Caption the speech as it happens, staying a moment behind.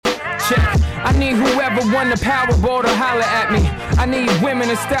Check. I need whoever won the Powerball to holler at me. I need women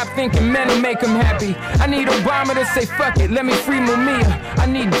to stop thinking men will make them happy. I need Obama to say fuck it, let me free Mumia. I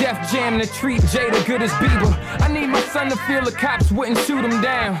need Def Jam to treat Jada good as Bieber. I need my son to feel the cops wouldn't shoot him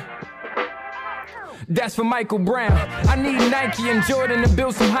down. That's for Michael Brown. I need Nike and Jordan to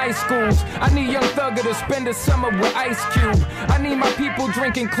build some high schools. I need Young Thugger to spend a summer with Ice Cube. I need my people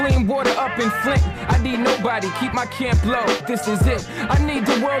drinking clean water up in Flint. I need nobody, keep my camp low, this is it. I need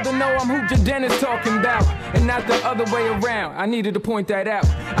the world to know I'm who Jaden is talking about, and not the other way around. I needed to point that out.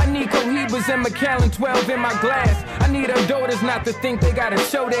 I need Cohibas and Macallan 12 in my glass. I need our daughters not to think they gotta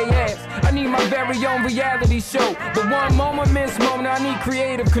show their ass. I need my very own reality show. The one moment, miss moment, I need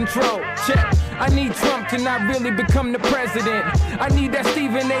creative control. Check. I need Trump to not really become the president. I need that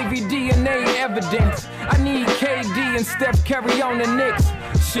Stephen A.V. DNA evidence. I need KD and Steph Curry on the Knicks.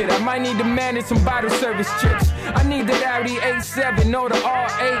 Shit, I might need to manage some bottle service chicks. I need that Audi A7 or the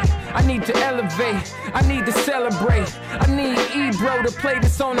R8. I need to elevate, I need to celebrate. I need Ebro to play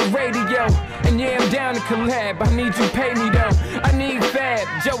this on the radio. And yeah, I'm down to collab, I need you pay me though. I need Fab,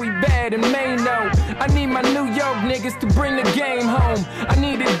 Joey Bad and Mano. I need my New York niggas to bring the game home. I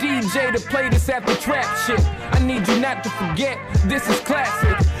need a DJ to play this after trap shit. I need you not to forget, this is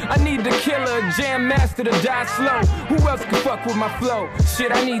classic. I need the killer, jam master to die slow. Who else can fuck with my flow?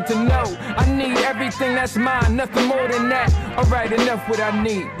 Shit, I need to know. I need everything that's mine, nothing more than that. Alright, enough what I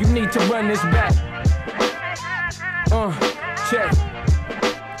need. You need to run this back. Check.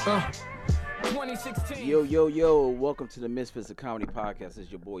 2016. Yo, welcome to the Misfits of Comedy Podcast.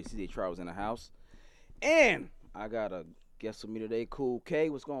 It's your boy CJ Travels in the house. And I got a guest with me today, Cool K.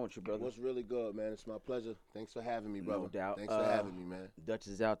 What's going on with you, brother? What's really good, man? It's my pleasure. Thanks for having me, brother. No doubt. Thanks for having me, man. Dutch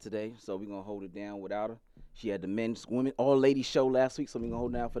is out today, so we're going to hold it down without her. She had the men's, women, all ladies show last week, so we're going to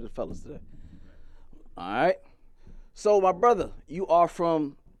hold it down for the fellas today. All right. So, my brother, you are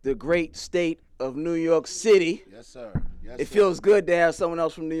from the great state of New York City. Yes, sir. It feels good to have someone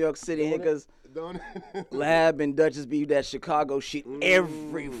else from New York City here because Lab and Dutchess be that Chicago shit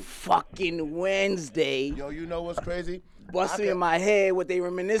every fucking Wednesday. Yo, you know what's crazy? Busting in my head what they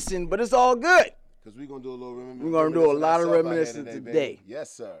reminiscing, but it's all good. Because we're going to do a little reminiscence. We're going to do a lot of reminiscing today.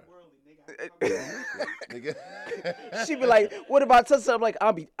 Yes, sir. She be like, what about such stuff? I'm like,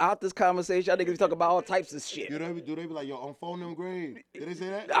 I'll be out this conversation. Y'all niggas be talking about all types of shit. Do they be like, yo, on phone them grade? Did they say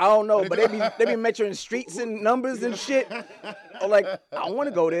that? I don't know, but they be measuring streets and numbers and shit. I'm like, I want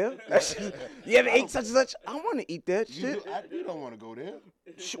to go there. You ever ate such and such? I want to eat that shit. You don't want to go there.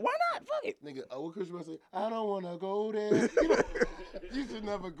 Why not? Fuck it. Nigga, what Christian say? I don't want to go there. You should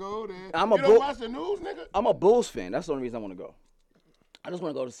never go there. You don't watch the news, nigga? I'm a Bulls fan. That's the only reason I want to go. I just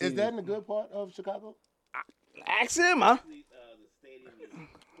want to go to see. Is that in the good part of Chicago? Ask him, huh? The stadium is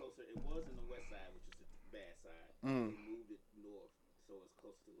closer. It was in the west side, which is the bad side. They moved it north, so it's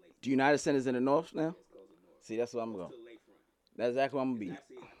closer to the lakefront. The United Center's in the north now? It's closer north. See, that's what I'm going. To the lakefront. That's exactly what I'm going to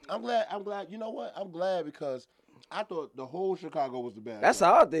be. I'm glad. You know what? I'm glad because I thought the whole Chicago was the bad. That's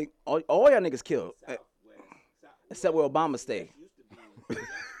how I think. All y'all niggas killed. Except where Obama stayed. West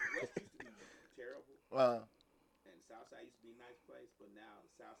used to be terrible. And South Side used to be a nice place, but now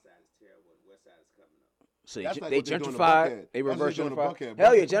the South Side is terrible and the West Side is coming up. So That's like they what they're doing to gentrified. Buckhead. They That's reverse what they're doing to gentrified. Buckhead.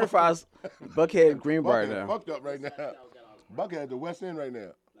 Hell yeah, gentrifies Buckhead, Greenbrier Buckhead now. fucked up right now. Buckhead, the West End right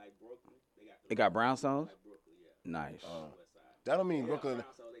now. Like Brooklyn, They got brownstones? like Brooklyn, yeah. Nice. West Side. That don't mean Brooklyn.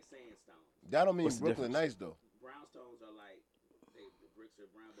 Brownstone, they sandstone. That don't mean What's the Brooklyn difference? nice though. Brownstones are like the bricks are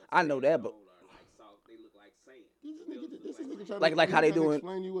brown, but I know that, but- sandstone are like soft. They look like sand. This nigga trying Like how they doing-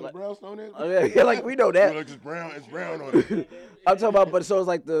 Explain you what a brownstone is. Oh, yeah, like we know that. Like it's brown on it. I'm talking about, but so it's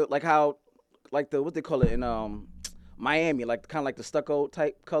like what they call it in Miami, like kind of like the stucco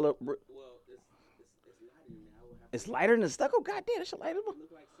type color. Well, it's lighter now. It's lighter than the stucco. God damn, that shit lighter. It look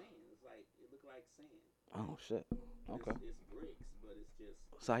like sand. It look like sand. Oh shit. Okay. It's bricks, but it's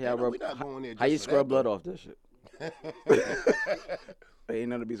just. So how Yeah, y'all no, rub? we not going there How you just for scrub that, blood off this shit? Ain't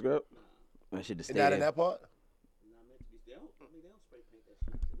nothing to be scrubbed. That shit just stay Not in there. that part. Not meant to be. They don't spray paint that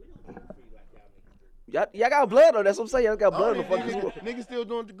shit. We don't do graffiti like y'all niggas do. Y'all got blood though. That's what I'm saying. Y'all got blood on the Oh, fucking. niggas still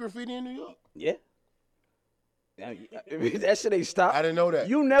doing the graffiti in New York. Yeah. That shit ain't stopped. I didn't know that.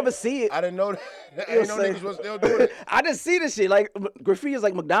 You never see it. I didn't know that. I You didn't know say- niggas was still doing it. I just see this shit. Like graffiti is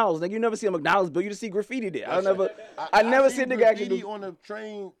like McDonald's. Like you never see a McDonald's bill. You just see graffiti there. I never see a seen nigga actually graffiti do. on the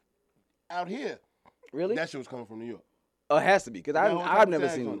train out here. Really? That shit was coming from New York. Oh, it has to be because That whole I've time never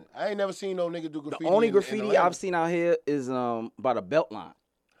tags seen on it. it. I ain't never seen no nigga do The graffiti. only in graffiti Atlanta. I've seen out here is by the belt line.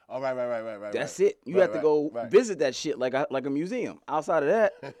 Oh, right. That's it. You have to go visit that shit like a museum. Outside of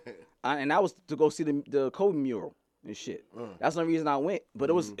that, and that was to go see the Kobe mural and shit. That's the reason I went. But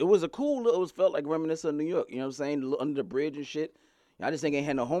it was a cool. It was felt like reminiscent of New York. You know what I'm saying? Under the bridge and shit. You know I just think ain't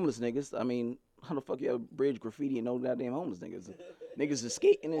had no homeless niggas. I mean, how the fuck you have bridge graffiti and no goddamn homeless niggas? Niggas is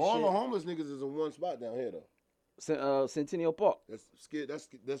skating and all shit. All the homeless niggas is in one spot down here though. Centennial Park.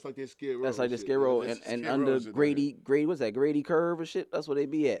 That's like their Skid Row. That's like the Skid Row and under Grady, what's that? Grady Curve and shit. That's where they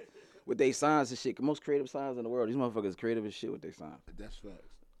be at with their signs and shit. Most creative signs in the world. These motherfuckers creative as shit with their signs. That's facts.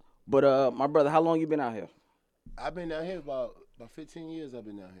 But my brother, how long you been out here? I've been down here about 15 years. I've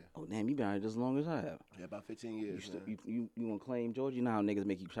been down here. Oh damn, you been out here just as long as I have. Yeah, about 15 years. You gonna claim George? You know how niggas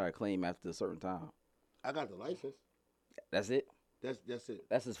make you try to claim after a certain time. I got the license. That's it. That's it.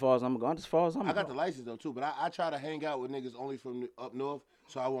 That's as far as I'm going. As far as I'm. I got the license though too, but I try to hang out with niggas only from up north,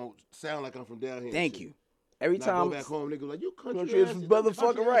 so I won't sound like I'm from down here. Thank you. Every time I go back home, niggas like you country is ass,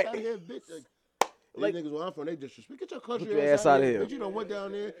 motherfucker right. Out here, bitch. Like, niggas where I'm from, they disrespect. Get your country ass out of here. Bitch, you done went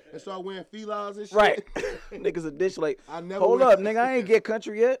down there and started wearing felines and shit. Right. Niggas a dish like, hold up, nigga, I ain't get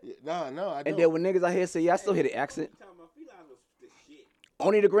country yet. No, I don't. And then when niggas out here say, yeah, I still hear the accent.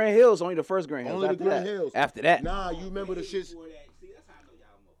 Only the Grand Hills, only the first Grand Hills. Only the Grand Hills. After that. Nah, you remember the shits.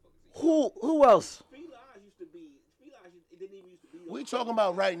 Who else? We talking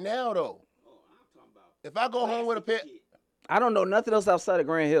about right now though. If I go home with a pair, I don't know nothing else outside of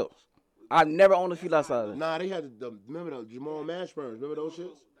Grand Hills. I never owned a feline outside of it. Nah, they had remember the Jamal Mashburns? Remember those shits?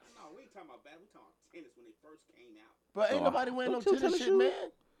 No, we ain't talking about that. We talking tennis when they first came out. But ain't nobody wearing no tennis shit, man.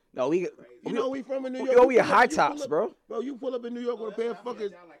 No, we from in New York. We high tops, bro. Bro, you pull up in New York with a pair of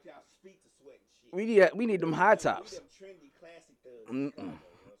fuckers. We need them high tops.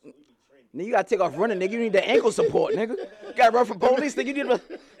 Nigga, you gotta take off running, nigga. You need that ankle support, nigga. You gotta run from police, nigga. You need to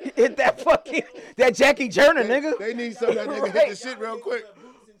hit that Jackie Joyner, nigga. They need some of that nigga hit the shit real quick.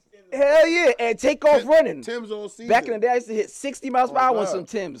 Hell yeah, and take off running. Tim's all season. Back in the day, I used to hit 60 miles per hour on some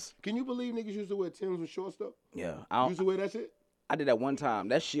Tims. Can you believe niggas used to wear Tims with short stuff? Yeah. You used to wear that shit? I did that one time.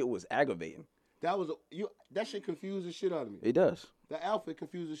 That shit was aggravating. That shit confused the shit out of me. It does. The outfit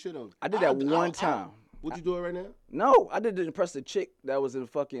confused the shit out of me. I did that one time. Would you do it right now? No, I did it to impress the chick that was in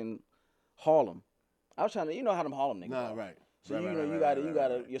fucking Harlem. I was trying to, you know how them Harlem niggas. Nah, right. So you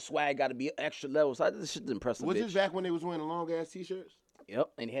gotta, your swag gotta be extra level. So I did this shit to impress the bitch. Was this back when they was wearing the long ass t-shirts? Yep,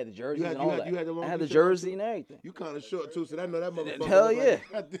 and he had the jersey and all that. You had the long I had the jersey and everything. You kind of short too, so I know that motherfucker. Hell yeah.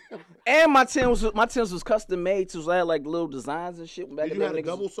 And my Tims was custom made too, so I had like little designs and shit. Back Did you have the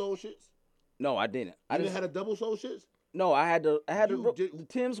double sole shits? No, I didn't. You didn't have a double sole shits? No, I had the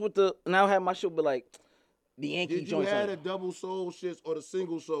Tims with the. Now I had my shit, but like the Yankee joints. Did you have the double sole shits or the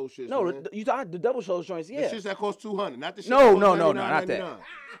single sole shits? No, you thought the double sole joints. Yeah. The shits that cost $200, not the shit. No, not that.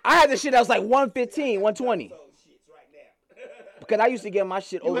 I had the shit that was like $115, $120. Because I used to get my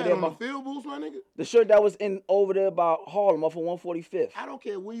shit over there. You had field boots, my nigga? The shirt that was in over there by Harlem off of 145th. I don't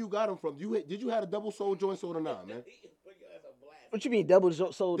care where you got them from. Did you have a double sole joints or not, man? What you mean double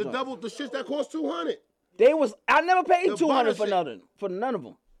sole joints? The shits that cost $200. I never paid $200 for nothing. For none of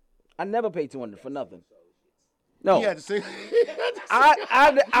them. I never paid $200 for nothing. No. He had to say.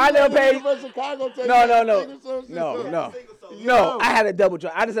 I never paid. No. I had a double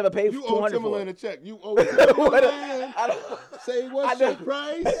joint. I just never paid $200 for it. You owe Timberland a check. You owe Timberland. Say what's the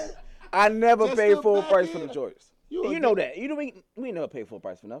price? I never paid full price for the joints. You know that. We never paid full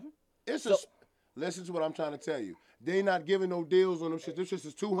price for nothing. Listen to what I'm trying to tell you. They not giving no deals on them shit. This shit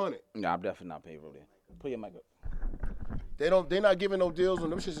is $200. No, I'm definitely not paying for that. Put your mic up. They not giving no deals on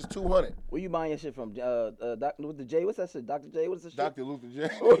them. Shit is $200. Where you buying your shit from? With the J? What's that shit? Dr. J? What's the shit? Dr. Luther J.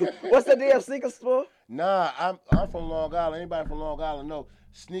 What's the damn sneaker store? Nah, I'm from Long Island. Anybody from Long Island know?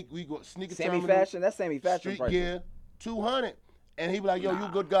 Sneaker Sammy Fashion. That's Sammy Fashion. Street price. gear, $200. And he be like, yo, you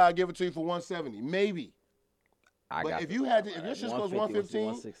good guy, I give it to you for $170. Maybe. But if your shit was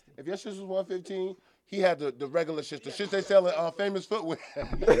 $115, if your shit was $115, he had the regular shit, the shit they sell at Famous Footwear.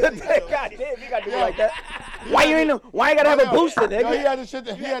 God damn, you gotta do it like that. Why you gotta have a booster, nigga? No, he had the shit.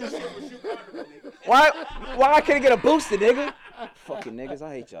 Why I can't get a booster, nigga? Fucking niggas,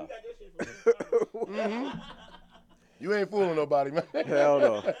 I hate y'all. Mm-hmm. You ain't fooling nobody, man. Hell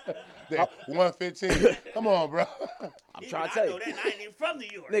no. 115. Come on, bro. I'm trying to tell you. I ain't even from New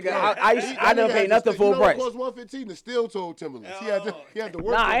York. Nigga, I never paid nothing full price. You know what cost $115? The steel toe Timberlands. He had to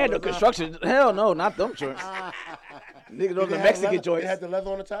work. Nah, I had the construction. Hell no, not them joints. Nigga, those are Mexican joints. It had the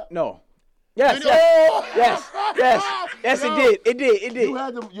leather on the top? No. Yes, it did. You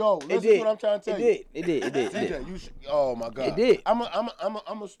had them, listen to what I'm trying to tell you. It did. DJ, oh my God. It did. I'm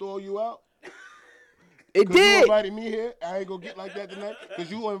gonna store you out. It did. You invited me here. I ain't gonna get like that tonight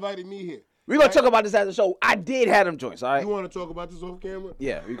because you invited me here. We're gonna talk about this after the show. I did have them joints, all right? You want to talk about this off camera?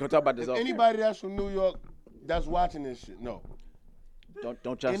 Yeah, we're gonna talk about this off camera. Anybody that's from New York that's watching this shit, no.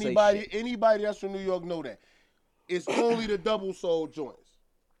 Don't just say shit. Anybody that's from New York know that. It's only the double sole joints.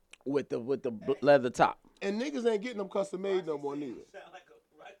 With the leather top. And niggas ain't getting them custom made no more neither. You sound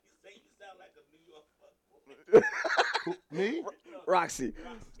like a New York fuck. Me?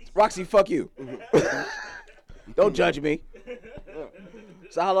 Roxy, fuck you. Don't judge me.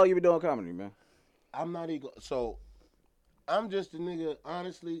 So how long you been doing comedy, man? I'm not even. So I'm just a nigga,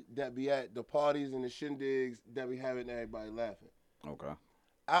 honestly, that be at the parties and the shindigs that be having everybody laughing. Okay.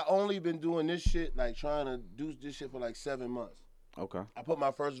 I only been doing this shit, like trying to do this shit for like 7 months. Okay. I put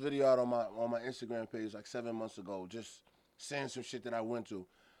my first video out on my Instagram page like 7 months ago, just saying some shit that I went to.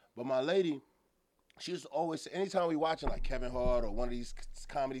 But my lady, she used to always say, anytime we watching like Kevin Hart or one of these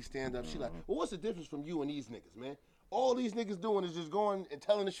comedy stand-ups, she like, well, what's the difference from you and these niggas, man? All these niggas doing is just going and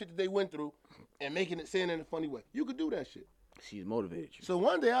telling the shit that they went through and making it, saying it in a funny way. You could do that shit. She's motivated you. So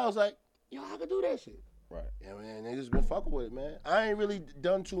one day I was like, yo, I could do that shit. Right. Yeah, man, niggas been fucking with it, man. I ain't really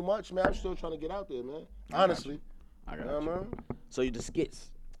done too much, man. I'm still trying to get out there, man. Honestly. I got you. Man? So you the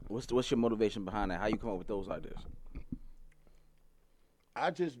skits. What's your motivation behind that? How you come up with those ideas? I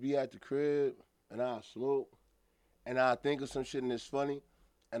just be at the crib and I smoke and I think of some shit and it's funny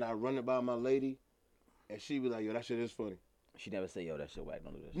and I run it by my lady and she be like, yo, that shit is funny. She never say, yo, that shit whack,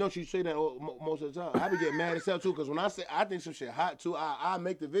 don't do that shit. No, she say that most of the time. I be getting mad as hell too, because when I say I think some shit hot too, I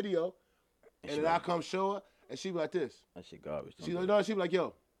make the video and then I come show her and she be like this. That shit garbage. She like, no, she be like,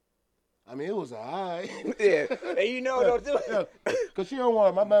 yo, I mean, it was alright. Yeah, and you know don't do it. Yeah. Cause she don't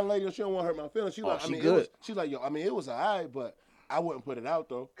want my man lady. She don't want to hurt my feelings. She like, she I mean, good. She's like, yo, I mean, it was alright, but I wouldn't put it out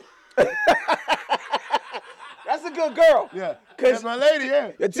though. That's a good girl. Yeah, cause my lady.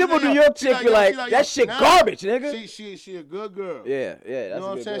 Yeah, the typical New York chick be like, that shit garbage, nigga. She a good girl. Yeah, that's you know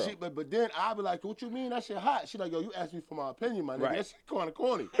what I'm saying. Girl. But then I be like, what you mean that shit hot? She like, yo, you asked me for my opinion, my nigga. Right. That shit kind of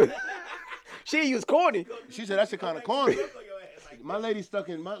corny. She use corny. She said that shit kind of corny. My lady stuck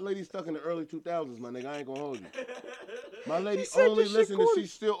in the early 2000s, my nigga. I ain't gonna hold you. My lady only listened to. She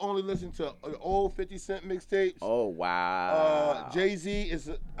still only listen to old 50 Cent mixtapes. Oh wow. Jay-Z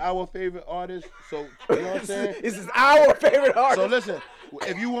is our favorite artist, so you know what I'm saying. This is our favorite artist. So listen,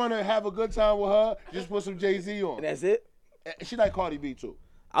 if you want to have a good time with her, just put some Jay-Z on. And that's it. She like Cardi B too.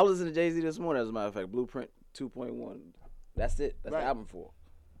 I was listening to Jay-Z this morning, as a matter of fact. Blueprint 2.1. That's it. That's the album for.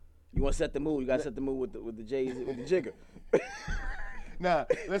 You want to set the mood? You got to set the mood with the Jay-Z, with the jigger. Nah,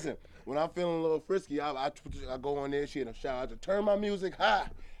 listen. When I'm feeling a little frisky, I go on there, she in the shower, I just turn my music high,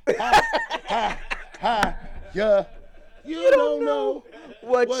 yeah. You don't know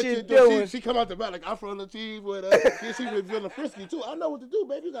what you doing. She come out the back like I'm from the team with her. She been feeling frisky too. I know what to do,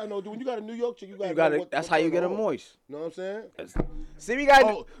 baby. You gotta know. When you got a New York chick, you gotta know that's how you get her moist. You know what I'm saying? See, we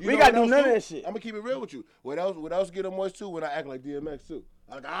gotta do none of that shit. I'm gonna keep it real with you. What else get her moist too? When I act like DMX too.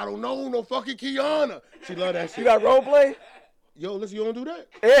 Like I don't know no fucking Kiana. She love that shit. You got role play? Yo, listen, you don't do that?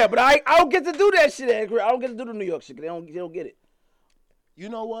 Yeah, but I don't get to do that shit. I don't get to do the New York shit. They don't get it. You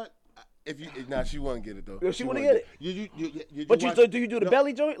know what? She wouldn't get it though. Yo, she wouldn't get it. Do you do the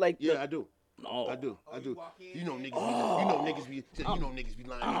belly joint? Like yeah, I do. No, I do. You know niggas be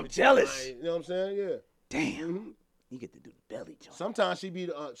lying. I'm jealous. You know what I'm saying? Yeah. Damn. Mm-hmm. You get to do the belly joint. Sometimes she be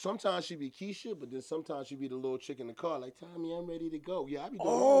Keisha, but then sometimes she be the little chick in the car. Like, Tommy, I'm ready to go. Yeah, I be doing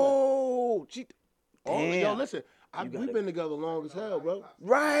all that. Damn. Yo, listen. We've been together long as hell, bro.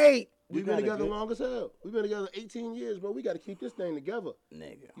 Right. We've been together long as hell. We've been together 18 years, bro. We got to keep this thing together.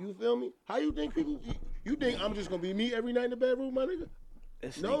 Nigga. You feel me? How you think people... You think I'm just going to be me every night in the bedroom, my nigga?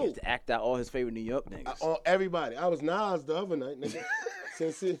 This nigga used to act out all his favorite New York niggas. Everybody. I was Nas the other night, nigga.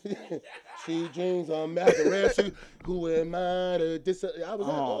 See dreams on Mac, the red suit. Who am I to dis... I was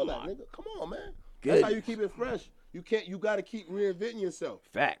all that, nigga. Come on, man. That's how you keep it fresh. You gotta keep reinventing yourself.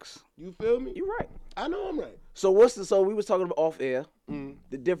 Facts. You feel me? You right. I know I'm right. So we was talking about off air,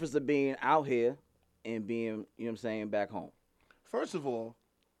 the difference of being out here and being, you know what I'm saying, back home. First of all,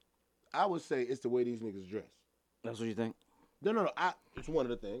 I would say it's the way these niggas dress. That's what you think? No. It's one of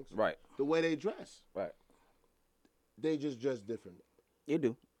the things. Right. The way they dress. Right. They just dress different. They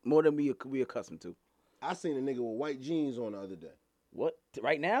do. More than we accustomed to. I seen a nigga with white jeans on the other day. What?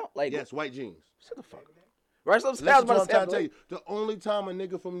 Right now? Like yes, white jeans. Shut the fuck up. Right, so I'm trying to tell you. The only time a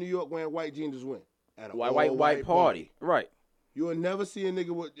nigga from New York wearing white jeans is when? At a white party. Right. You will never see a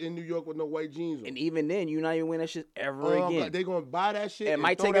nigga in New York with no white jeans on. And even then, you're not even wearing that shit ever again. They gonna buy that shit and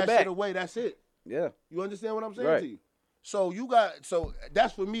might throw take it that back. shit away. That's it. Yeah. You understand what I'm saying to you? So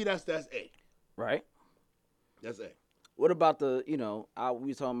that's for me. That's A. Right. That's A. What about we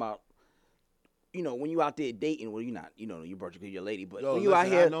was talking about. When you out there dating, well, you're not, you brought your lady, but when you out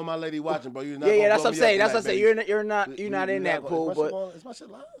here, I know my lady watching, but you're not. Yeah, that's what I'm saying. That's what I'm saying. You're not in that pool, but. Is my shit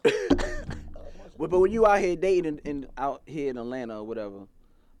loud? But when you out here dating and out here in Atlanta or whatever,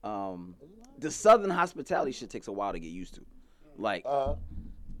 the Southern hospitality shit takes a while to get used to. Like,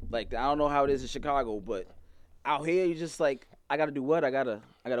 Like I don't know how it is in Chicago, but out here you just like I gotta do what? I gotta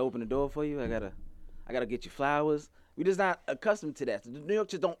open the door for you. I gotta get you flowers. We just not accustomed to that. So the New York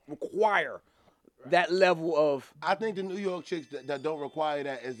chicks don't require that level of. I think the New York chicks that don't require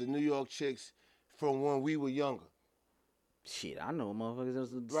that is the New York chicks from when we were younger. Shit, I know motherfuckers that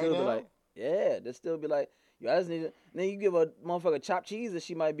still Right be now? like, yeah, they still be like, yo, I just need. Then you give a motherfucker chopped cheese that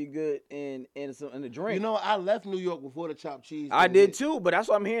she might be good in the drink. You know, I left New York before the chopped cheese. I did too, but that's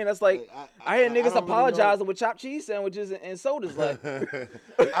what I'm hearing. That's like I hear niggas don't really apologizing with chopped cheese sandwiches and sodas. Like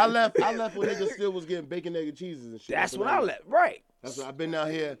I left when niggas still was getting bacon, egg, and cheeses and shit. that's when I left. Right. That's what I've been out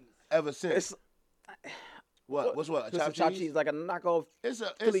here ever since. What's what? Chopped cheese like a knockoff It's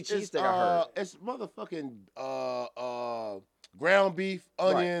a Philly cheesesteak. I heard. It's motherfucking ground beef,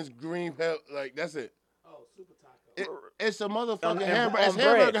 onions, green pepper. Like that's it. Oh, super taco. It's a motherfucking hamburger. on It's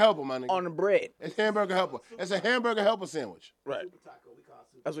bread. hamburger helper, my nigga. On the bread. It's hamburger helper. It's a hamburger helper sandwich. Right. Super taco. We call it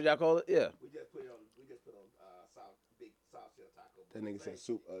super. That's what y'all call it. Yeah. We just put on South big South Shell taco. That nigga said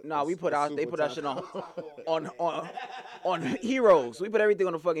soup. Nah, we put out. They put that shit on Taco. on Heroes. We put everything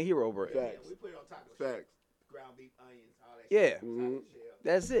on the fucking Hero bread. Yeah, we put it on taco. Facts. Ground beef, onions, all that. Yeah. Shit. Taco shell.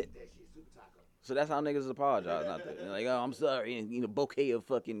 That's it. That shit super taco. So that's how niggas apologize. Not that. They're like, oh, I'm sorry, and a bouquet of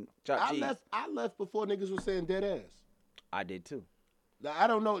fucking chopped cheese. I left before niggas was saying dead ass. I did too. Now, I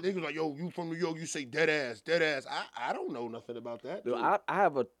don't know. Niggas like, yo, you from New York, you say dead ass, dead ass. I don't know nothing about that. Dude, I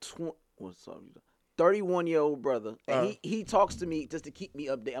have a 31-year-old brother, and he talks to me just to keep me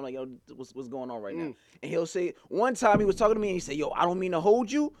updated. I'm like, yo, what's going on right now? And he'll say, one time he was talking to me, and he said, yo, I don't mean to hold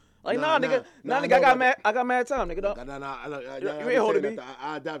you. Like, nah, nigga, I got mad time, nigga. You ain't holding me.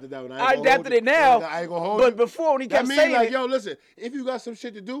 I adopted that one. I adapted it now, I ain't gonna hold you. but before when he kept That saying means like, it, yo, listen, if you got some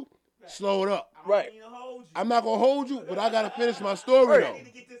shit to do, slow it up. right, I'm not gonna hold you, but I gotta finish my story though.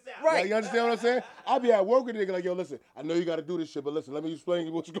 Get this out. right. Like, you understand what I'm saying? I'll be at work with a nigga like, yo, listen, I know you gotta do this shit, but listen, let me explain to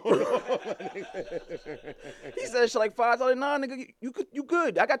you what's going on. He said shit like 5 times. Nah, nigga, you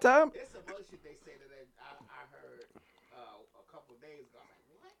good. I got time. There's some other shit they say that I heard a couple of days ago. I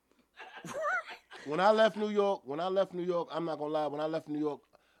was like, what? When I left New York, I'm not gonna lie, when I left New York,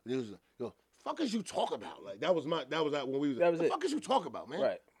 it was yo, fuck is you talk about? Like that was when we was That was the it. fuck is you talk about, man?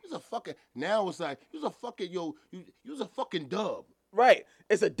 Right. It's a fucking now it's like you was a fucking you was a fucking dub. Right.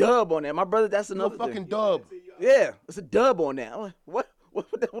 It's a dub on that. My brother, that's You a another fucking thing. dub. Yeah, it's a dub on that. I'm like, what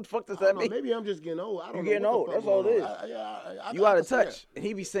the fuck does I that don't know, mean? maybe I'm just getting old. I don't You know getting what the old. fuck That's all going it on. is. I You out can of see touch. that. And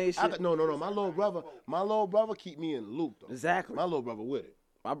he be saying shit. No. My little brother keep me in the loop though. Exactly. My little brother with it.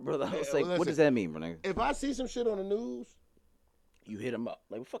 My brother was Yeah, like, listen. what does that mean, bro, nigga? If I see some shit on the news, You hit him up.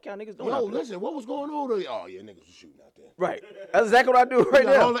 Like, what the fuck y'all niggas doing yo, out there? listen, what was going on? Oh yeah, niggas was shooting out there. Right. That's exactly what I do right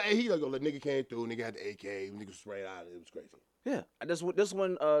now. He like, yo, the nigga came through, nigga had the AK, nigga sprayed out. It was crazy. Yeah. This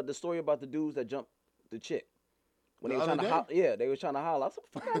one, the story about the dudes that jumped the chick. When The they were trying other to day? holler. Yeah, they was trying to holler. I said,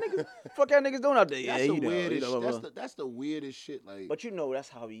 fuck y'all niggas doing out there? Yeah, That's the you know. weirdest. blah, blah. That's the weirdest shit. Like, But you know, that's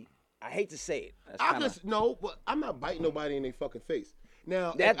how he, I hate to say it. That's I kinda, just no, but I'm not biting nobody in their fucking face.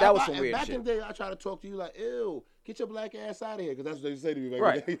 Now That if was I- some if weird back shit. in the day, I try to talk to you like, ew, get your black ass out of here, because that's what they say to me. Like,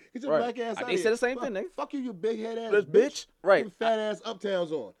 Right. Get your Right. black ass out of They here. say the same Fuck- thing, nigga. Fuck you big head ass This bitch. Right. You fat ass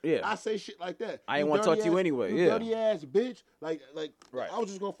uptowns on. Yeah. I say shit like that. I ain't You wanna talk dirty to you ass- anyway, You yeah. dirty ass bitch. Like, Right. I was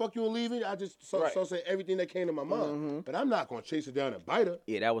just gonna fuck you and leave it. I just so Right. say everything that came to my mind. But I'm not gonna chase her down and bite her.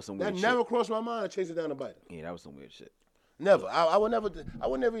 Yeah, that was some weird That shit. never crossed my mind to chase her down and bite her. Yeah, that was some weird shit. Never. I would never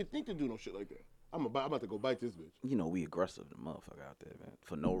even think to do no shit like that. I'm about to go bite this bitch. You know, we aggressive, the motherfucker out there, man,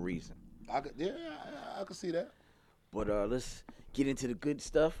 for no reason. I could see that. But let's get into the good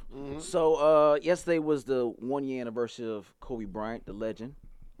stuff. So yesterday was the 1 year anniversary of Kobe Bryant, the legend.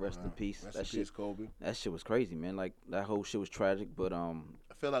 Rest in peace. Rest That in shit, peace, Kobe. that shit was crazy, man. Like that whole shit was tragic, but I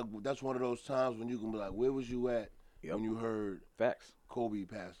feel like that's one of those times when you can be like, where was you at Yep. when you heard facts. Kobe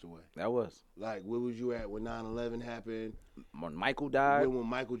passed away? That was Like, where was you at when 9/11 happened? when Michael died. When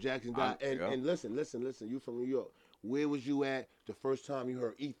Michael Jackson died? yeah. And listen, you from New York. Where was you at the first time you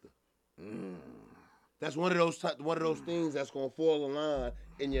heard Ether? That's one of those things that's gonna fall in line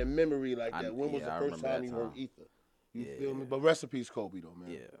in your memory like that. When was the I first remember time that you heard time. Ether? You feel me? But rest in peace, Kobe, though,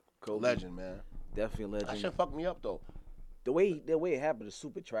 man. Yeah, Kobe, Legend, man. definitely a That legend. shit fucked me up though. The way it happened is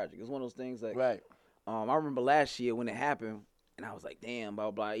super tragic. It's one of those things like Right. I remember last year when it happened, and I was like, damn,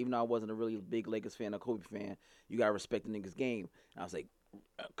 blah, blah. Even though I wasn't a really big Lakers fan or Kobe fan, you got to respect the niggas' game. And I was like,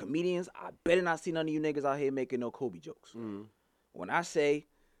 comedians, I better not see none of you niggas out here making no Kobe jokes. When I say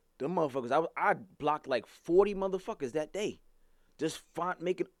them motherfuckers, I blocked like 40 motherfuckers that day. Just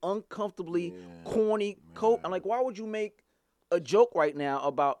making uncomfortably corny Kobe. I'm like, why would you make a joke right now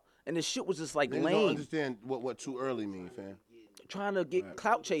about, and this shit was just like Niggas lame. don't understand what too early mean, fam. Trying to get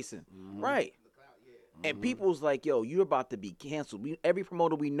clout chasing. Right. And people's like, yo, you're about to be canceled. Every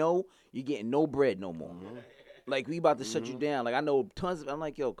promoter we know, you're getting no bread no more. Like, we about to shut you down. Like, I know tons of, I'm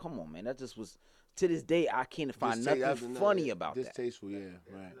like, yo, come on, man. That just was, to this day, I can't find nothing funny about that. Distasteful, yeah,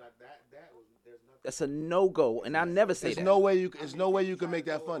 right. That's a no-go, and I never say that. There's no way you can make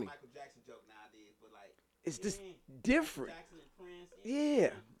that funny. It's just different. Yeah.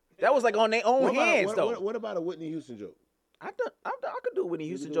 That was like on their own hands, though. What about a Whitney Houston joke? I could do a Whitney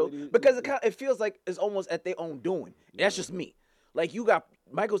Houston joke because it feels like it's almost at their own doing. That's just me. Like, you got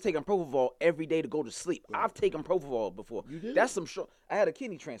Michael's taking propofol every day to go to sleep. Right. I've taken propofol before. You did? That's some I had a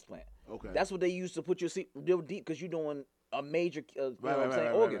kidney transplant. Okay. That's what they used to put your sleep real deep because you're doing a major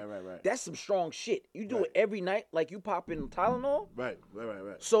organ. Right. That's some strong shit. You do it every night, like you popping Tylenol. Right.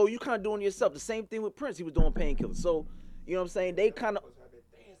 So you kind of doing yourself. The same thing with Prince. He was doing painkillers. So, you know what I'm saying? They kind of.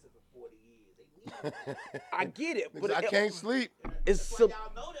 I get it, but I can't sleep. It's y'all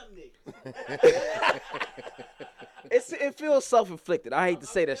know them niggas. It feels self-inflicted. I hate to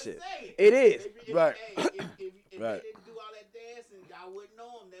say that shit. It is. Right. If they didn't do all that dancing, y'all wouldn't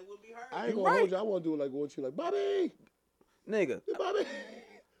know them. They would be hurt. I ain't gonna hold you. I want to do it like what you like, Bobby. Nigga. Bobby.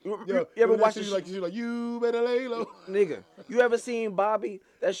 You ever watch she's like you better lay low. Nigga, you ever seen Bobby?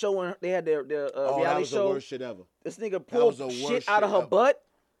 That show when they had their reality show. That was the worst shit ever. This nigga pulled shit out of her butt.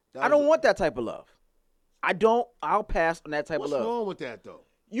 I don't want that type of love. I don't. I'll pass on that type of love. What's wrong with that though?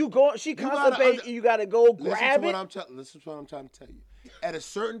 She constipated. You gotta go grab it. Listen to what I'm trying to tell you. At a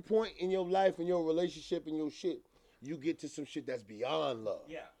certain point in your life, in your relationship, in your shit, you get to some shit that's beyond love.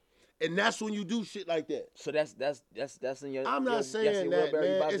 Yeah. And that's when you do shit like that. So that's in your. I'm not saying that,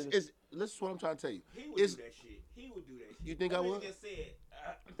 man. Listen to what I'm trying to tell you. He would do that shit. He would do that shit. You think I would? Just said,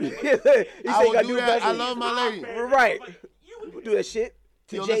 I would do that. I love my lady. Right. You would do that shit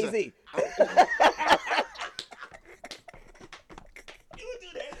to Jay-Z.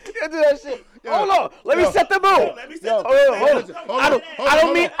 You do that shit. Hold on. Let me set the mood. Hold on.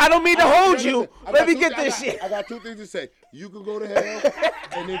 I don't mean to hold you. Let me get this shit. I got two things to say. You can go to hell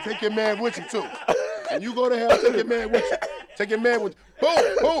and then take your man with you too. And you go to hell, take your man with you. Take your man with you.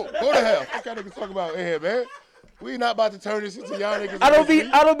 Boom, go to hell. What kind of niggas talk about in here, man? We not about to turn this into y'all niggas. I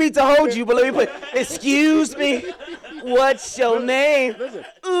don't mean to hold you, but let me put. Excuse me. What's your name? Listen.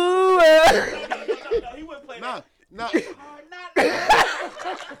 Ooh. He wouldn't play that. Nah.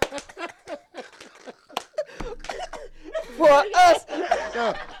 For us.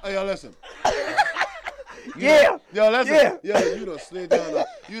 Yo, listen. Yeah. Yo, listen. Yeah. Yo, you done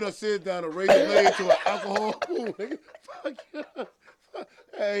slid down a razor blade to an alcohol pool, nigga. Fuck you.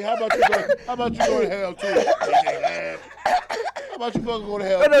 Hey, how about you go to hell too? How about you fucking go to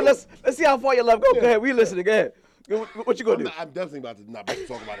hell? No, let's see how far your love go. Go ahead, we listening. Go ahead. What you gonna do? I'm definitely not about to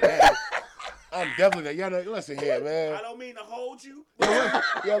talk about it now. I'm definitely y'all know, listen here, man. I don't mean to hold you.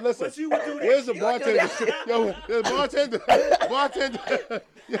 Yo, listen. But you would do that. Where's the bartender? Yo, the bartender.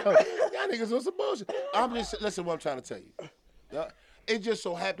 Yo, y'all niggas on some bullshit. Listen what I'm trying to tell you. It just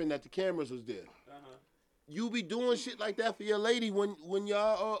so happened that the cameras was there. You be doing shit like that for your lady when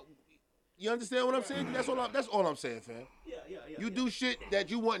y'all you understand what I'm saying? That's all I'm saying, fam. Yeah. You do shit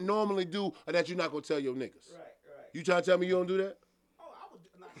that you wouldn't normally do or that you're not gonna tell your niggas. Right. You trying to tell me you don't do that? Oh, I would do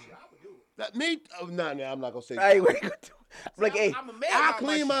it. That me? Oh, nah, I'm not gonna say that. That. Like, hey, I'm a man. I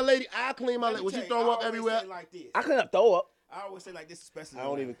clean my lady. Would you throw up everywhere? Like this. I clean up throw up. I always say like this, especially. I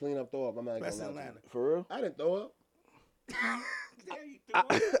don't even clean up throw up. I'm not even gonna lie. For real? I didn't throw up.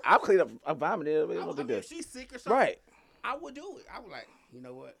 I'll clean up. I vomited. If she's sick or something, right? I would do it. I would like, you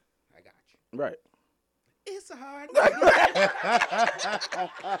know what? I got you. Right. It's a hard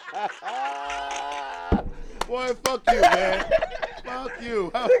Boy, fuck you, man. Fuck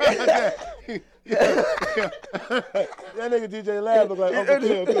you. That nigga DJ Lab look like Uncle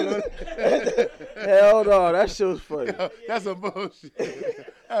Phil. Hell no, that shit was funny. That's some bullshit.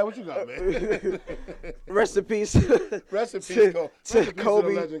 Hey, what you got, man? Rest in peace. Rest in peace, to Kobe.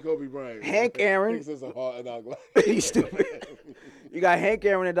 To the legend Kobe Bryant. Hank Aaron. He's stupid. You got Hank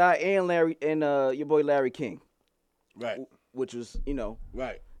Aaron that died and Larry and your boy Larry King. Right. Which was,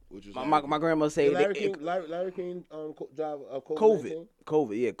 right. Which was my grandma said Larry King died of COVID.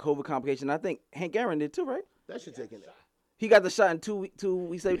 COVID complication. I think Hank Aaron did too, right? That should take it. He got the shot in 2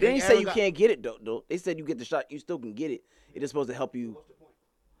 weeks. They didn't say you can't get it though. They said you get the shot, you still can get it. It is supposed to help you.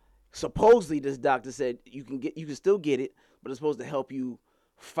 Supposedly, this doctor said you can still get it, but it's supposed to help you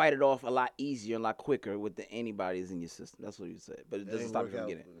fight it off a lot easier and a lot quicker with the antibodies in your system. That's what he said. But it doesn't stop you from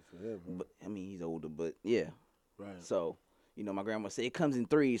getting it. But I mean, he's older, but yeah. Right. So, my grandma said it comes in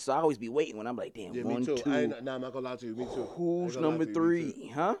 3s, so I always be waiting when I'm like, damn, yeah, 1, 2. I'm not gonna lie to you. Me too. Who's number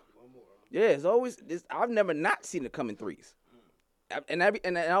 3? Huh? Yeah, it's always. I've never not seen it come in 3s.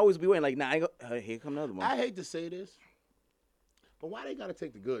 And I always be waiting like, nah, here come another one. I hate to say this, but why they gotta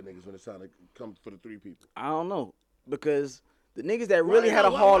take the good niggas when it's time to come for the 3 people? I don't know, because the niggas that really had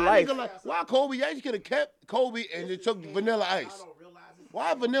a hard life. Why Kobe? You could have kept Kobe and they took Vanilla Ice.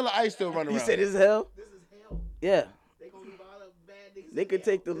 Why Vanilla Ice still running around? You said this is hell? This is hell. Yeah. They gonna leave all the bad niggas. They could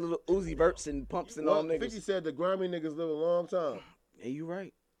take the little Uzi Verts and pumps and all niggas. 50 said the grimy niggas live a long time. Yeah, you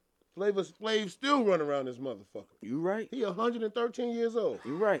right. Flav still running around this motherfucker. You right. He 113 years old.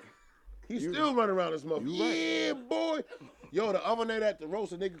 You right. He's still running around this motherfucker. Right. Yeah, boy. Yo, the other night at the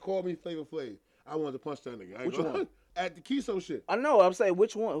roast, a nigga called me Flavor Flav. I wanted to punch that nigga. Which one? At the Kiso shit. I know. I'm saying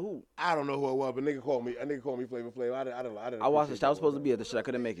which one? Who? I don't know who it was, but nigga called me. A nigga called me Flavor Flav. I didn't. I watched the shit. I was supposed to be at the shit. I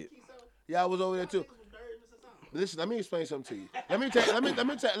couldn't make it. Yeah, I was over there too. Listen, let me explain something to you. Let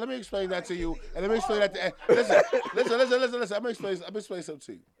me explain that to you, and let me explain that to. Listen. Let me explain something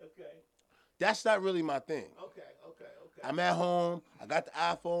to you. Okay. That's not really my thing. Okay. I'm at home. I got the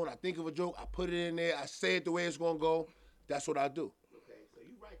iPhone. I think of a joke. I put it in there. I say it the way it's gonna go. That's what I do. Okay. So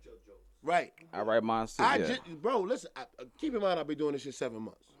you write your jokes. Right. I write mine too. Bro, listen. Keep in mind, I've been doing this shit 7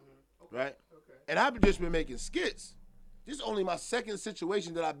 months. Okay. Right. Okay. And I've just been making skits. This is only my second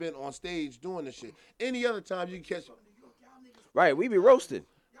situation that I've been on stage doing this shit. Any other time you can catch. Right. We be roasted.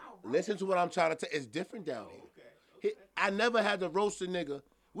 Listen to what I'm trying to tell. It's different down here. I never had to roast a nigga.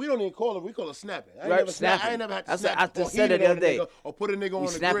 We don't even call it. We call it snapping. I ain't never had to snap. I just said it the other day. Or put a nigga on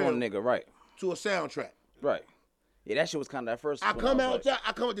the snap grill on a nigga, right? To a soundtrack. Right. Yeah, that shit was kind of that first. I come with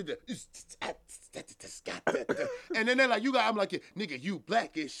the and then they're like, I'm like, nigga, you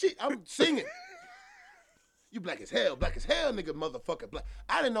black as shit. I'm singing. You black as hell, nigga, motherfucker, black.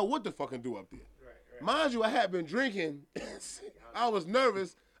 I didn't know what to fucking do up there. Right. Mind you, I had been drinking. I was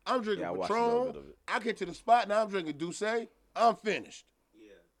nervous. I'm drinking Patron. I get to the spot, now I'm drinking Douce. I'm finished. Yeah,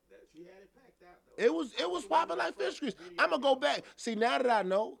 she had it packed out, though. It was popping like fish grease. I'm going to go back. See, now that I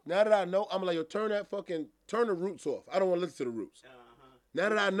know, I'm like, yo, turn the roots off. I don't want to listen to the roots. Uh-huh. Now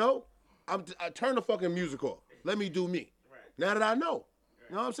that I know, I turn the fucking music off. Let me do me. Right. Now that I know.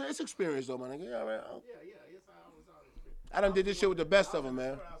 You know what I'm saying? It's experience, though, my nigga. Yeah, man. Yeah. I done did this shit with the best of them,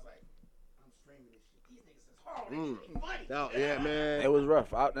 man. I was like, I'm streaming this shit. These niggas is hard. No, yeah, man. It was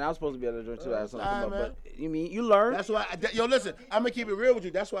rough. I was supposed to be able to drink too. But you mean you learn? That's why. Yo, listen. I'm gonna keep it real with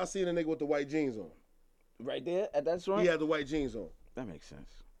you. That's why I seen a nigga with the white jeans on. Right there at that joint. He had the white jeans on. That makes sense.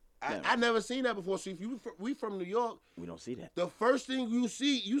 I never seen that before. See, if we from New York, we don't see that. The first thing you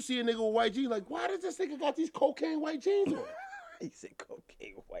see a nigga with white jeans. Like, why does this nigga got these cocaine white jeans on? He said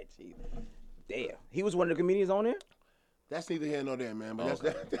cocaine white jeans. Damn. He was one of the comedians on there. That's neither here nor there, man. But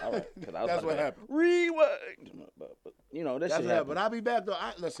all right. That's what happened. Rewind. But you know, that's shit happened. But I'll be back, though.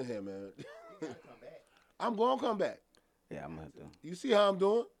 Listen here, man. I'm going to come back. Yeah, I'm going to. You see how I'm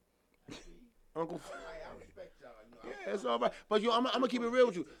doing? Uncle. Yeah, it's all right. But I'm going to keep it real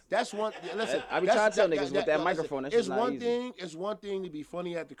with you. That's one. Listen. I be trying to tell niggas with that microphone. That's not easy. It's one thing to be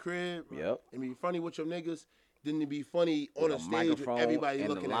funny at the crib. Yep. And be funny with your niggas. Then to be funny on a stage with everybody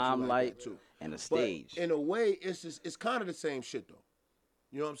looking at you like that too. And the stage. But in a way, it's kind of the same shit though.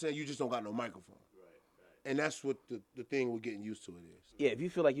 You know what I'm saying? You just don't got no microphone. Right. And that's what the thing we're getting used to it is. Yeah, if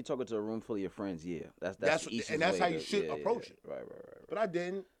you feel like you're talking to a room full of your friends, yeah, that's the easiest and that's way how you should approach it. Right. But I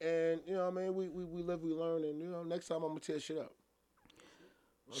didn't, and you know what I mean. We live, we learn, and you know next time I'm gonna tear shit up.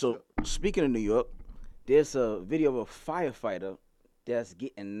 So speaking of New York, there's a video of a firefighter that's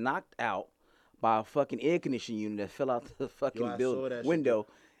getting knocked out by a fucking air conditioning unit that fell out the fucking building window,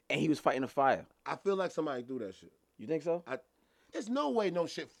 and he was fighting a fire. I feel like somebody threw that shit. You think so? There's no way no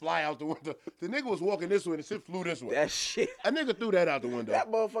shit fly out the window. The nigga was walking this way and the shit flew this way. That shit. A nigga threw that out the window. That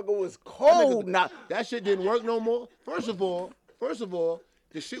motherfucker was cold. That shit didn't work no more. First of all,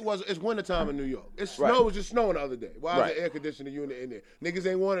 the shit it's wintertime in New York. It was just snowing the other day. Why is the air conditioning unit in there? Niggas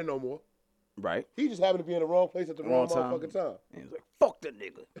ain't want it no more. Right. He just happened to be in the wrong place at the wrong motherfucking time. And he was like, fuck that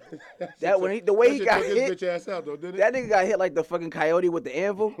nigga. The way he got hit, bitch ass out, though, didn't it? That nigga got hit like the fucking coyote with the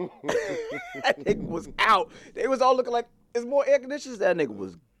anvil. That nigga was out. They was all looking like, it's more air conditioners. That nigga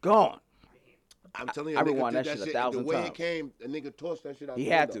was gone. I'm telling you, I rewind that shit 1,000 times. The way it came, a nigga tossed that shit out. He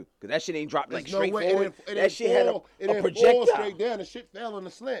had to, because that shit ain't dropped like straight forward. That shit had a projectile. Straight down. The shit fell on the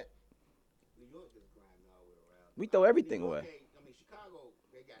slant. New York is grinding all the way around. We throw everything away. I mean, Chicago,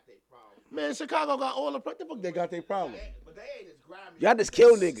 they got their problems. Man, Chicago got all the fuck they got their problems. But they ain't as grimy. Y'all just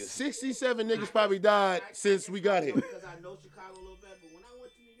kill niggas. 67 niggas probably died since we got here. Because I know Chicago a little better, but when I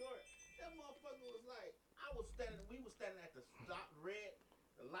went to New York, that motherfucker was like, we was standing at the stop red,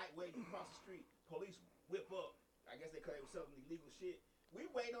 the light waiting across the street, police whip up. I guess they were selling illegal shit. We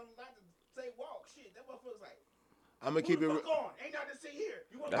wait on the light to say walk shit. That motherfucker's like, I'm gonna keep it. Ain't nothing to see here.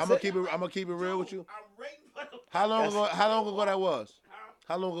 I'm gonna keep it real with you. I'm waiting for the How long ago that was?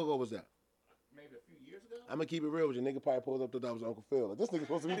 How long ago was that? Maybe a few years ago. I'm gonna keep it real with you. Nigga probably pulled up that was Uncle Phil. Like, this nigga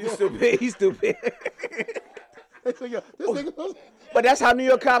supposed to be stupid. He's stupid. This nigga But that's how New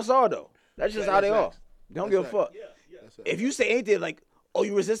York cops are, though. That's just how they are. Don't give a fuck. Yeah. If you say anything like, "Oh,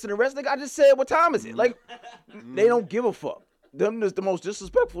 you resisting arrest?" Nigga, I just said, "What time is it?" Like, they don't give a fuck. Them is the most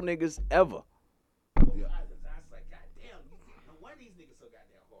disrespectful niggas ever. I was like, goddamn, no wonder these niggas so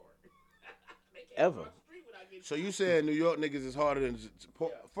goddamn hard. Ever. So you saying New York niggas is harder than?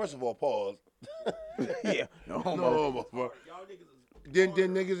 First of all, pause. Yeah. No, bro. Y'all niggas Then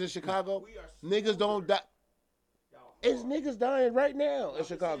niggas in Chicago, niggas don't die. It's niggas dying right now in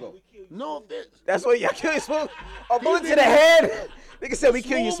Chicago. No offense. That's what y'all kill you smooth. A bullet to the head. Nigga said we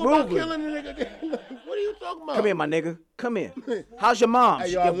kill you smoothly. What are you talking about? Come here, my nigga. Come here. How's your mom?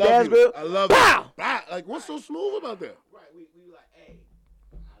 Hey, yo, your dad's good? I love Pow! it. Like, what's so smooth about that? Right, we like, hey,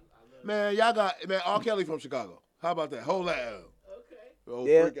 I love Man, y'all got R. Kelly from Chicago. How about that? Hold that.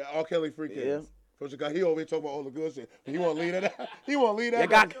 Okay. Yeah. R. Kelly freak Yeah. ass. From Chicago, he over here talking about all the good shit. He won't leave that. He won't leave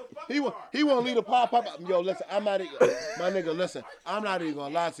that. He won't leave the pop. Yo, listen, I'm not even, my nigga. Listen, I'm not even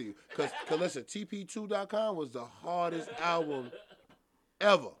gonna lie to you, cause listen, TP2.com was the hardest album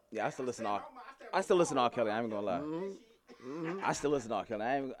ever. Yeah, I still listen to R. Kelly. I ain't gonna lie. I still listen to R. Kelly.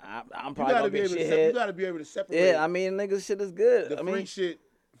 I'm probably gonna be a shithead. You gotta be able to separate. Yeah, I mean, nigga, shit is good. The freak shit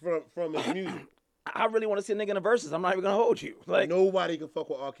from his music. I really want to see a nigga in the verses. I'm not even gonna hold you. Like nobody can fuck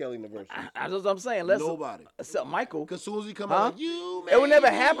with R. Kelly in the verses. That's what I'm saying. Nobody. Except Michael. Cause soon as he come out, like, you man. It would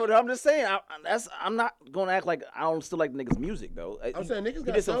never happen. I'm just saying. I'm not gonna act like I don't still like niggas' music though. I'm saying niggas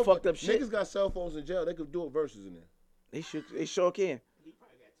got did some fucked up shit. Niggas got cell phones in jail. They could do verses in there. They sure can.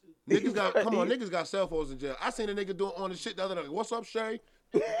 Niggas got cell phones in jail. I seen a nigga doing on the shit the other day. Like, what's up, Shay?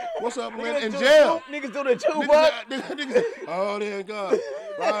 What's up, Lynn? In jail. Niggas doing the 2 bucks. Niggas, oh, dear God.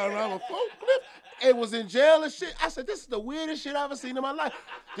 Riding around with forklift. It was in jail and shit. I said, this is the weirdest shit I've ever seen in my life.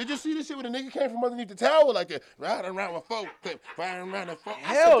 Did you see this shit when the nigga came from underneath the tower like that? Riding around with forklift. Riding around the forklift.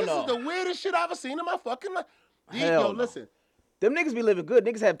 Hell no. This is the weirdest shit I've ever seen in my fucking life. Hell no. Listen. Them niggas be living good.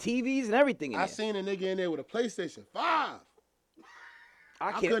 Niggas have TVs and everything in there. I seen a nigga in there with a PlayStation 5.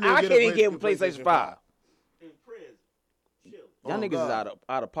 I can't even get a PlayStation 5. In prison. Chill. Y'all niggas is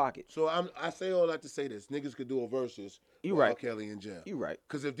out of pocket. So I say all that to say this. Niggas could do a versus You with right. R. Kelly in jail. You right.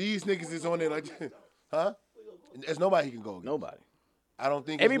 Because if these niggas is on there like this, huh? There's nobody he can go against. Nobody. I don't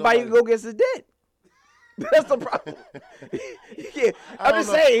think everybody you can go against is dead. That's the problem. Yeah, I'm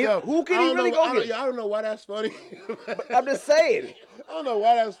just saying, who can he really go against? I don't know why that's funny. I'm just saying. I don't know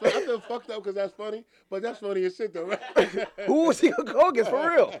why that's funny. I feel fucked up because that's funny, but that's funny as shit though, right? Who is he gonna go against for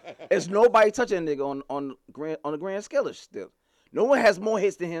real? There's nobody touching that nigga on the grand scale still. No one has more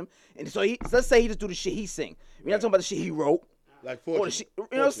hits than him, and so let's say he just do the shit he sing. We're not talking about the shit he wrote. Like Fortunate. You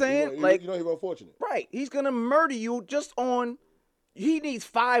know what I'm saying? You know he wrote Fortunate. Right. He's gonna murder you just on. He needs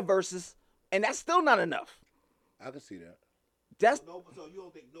 5 verses, and that's still not enough. I can see that. So you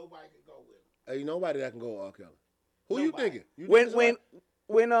don't think nobody can go with him? Ain't nobody that can go with R. Kelly. Who you thinking?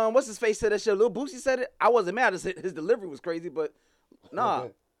 When what's his face said that shit, Lil Boosie said it, I wasn't mad. His delivery was crazy, but nah.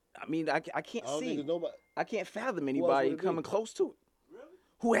 I mean, I can't see. I can't fathom anybody coming close to it. Really?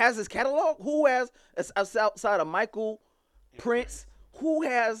 Who has his catalog? Who has, outside of Michael, Prince, who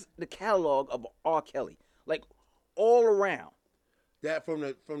has the catalog of R. Kelly? Like, all around. That from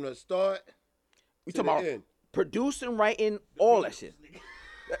the start. We talking about producing, writing, all that shit.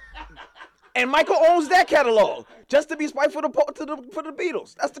 And Michael owns that catalog just to be spiteful for the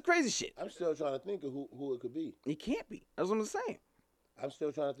Beatles. That's the crazy shit. I'm still trying to think of who it could be. He can't be. That's what I'm saying. I'm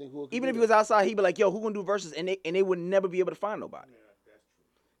still trying to think who it could be. Even if he was outside, he'd be like, yo, who gonna do verses? And they would never be able to find nobody. Yeah, that's true.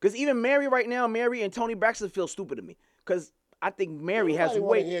 Because even Mary right now, Mary and Tony Braxton feel stupid to me. Because I think Mary has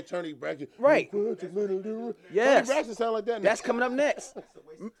way. Hear Tony Braxton. Right. Yes. Tony Braxton sound like that. That's coming up next.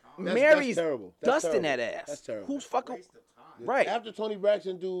 Mary's terrible. dusting that ass. That's terrible. Who's fucking right? After Tony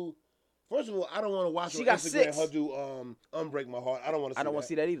Braxton do. First of all, I don't want to watch. She got Instagram 6. Her do Unbreak My Heart. I don't want to. I don't want to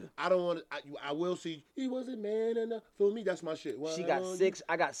see that either. I don't want to. I will see. He wasn't man enough for me. That's my shit. She got 6.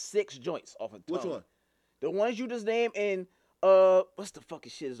 I got 6 joints off of Tony. Which one? The ones you just named and what's the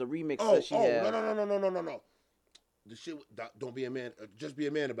fucking shit? Is a remix that she had. No. The shit. Don't be a man. Just be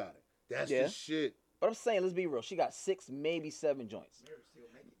a man about it. That's the shit. But I'm saying, let's be real. She got 6, maybe 7 joints.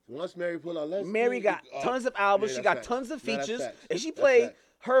 Once Mary pull out, Mary got tons of albums. She got tons of features. And she played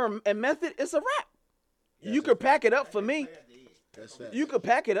her and Method. It's a rap. You could pack it up for me. You could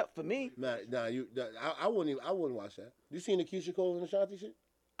pack it up for me. Nah, I wouldn't watch that. You seen the Keisha Cole and Ashanti shit?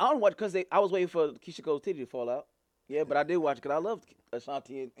 I don't watch because I was waiting for Keisha Cole's titty to fall out. Yeah, but I did watch it because I loved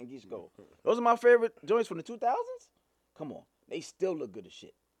Ashanti and Keisha Cole. Those are my favorite joints from the 2000s. Come on, they still look good as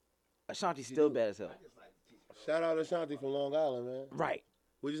shit. Ashanti's still bad as hell. Shout out to Ashanti from Long Island, man. Right.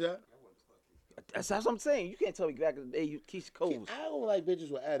 What'd you say? That's what I'm saying. You can't tell me back in the day, Keisha Cole. I don't like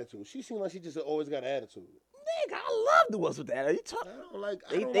bitches with attitude. She seemed like she just always got an attitude. Nigga, I love the ones with that. Are you talking?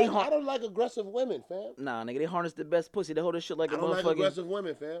 I don't like aggressive women, fam. Nah, nigga, they harness the best pussy. They hold this shit like a motherfucker. I don't like aggressive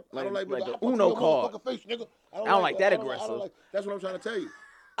women, fam. I don't like the Uno card. Face, nigga. I don't like that aggressive. That's what I'm trying to tell you.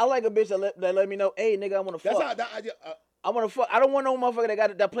 I like a bitch that let me know, hey, nigga, I want to fuck. I want to fuck. I don't want no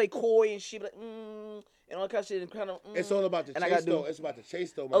motherfucker that play coy and shit, like, and all that kind of shit. And kind of, It's all about the chase, though. It's about the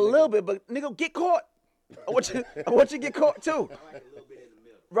chase, though. Little bit, but nigga, get caught. I want you to get caught too. I like a little bit in the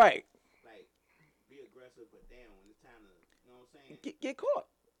middle. Right. Like, be aggressive, but damn, when it's time to, you know what I'm saying? Get caught.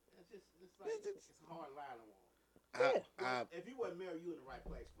 It's a hard line on one. If he wasn't married, you in the right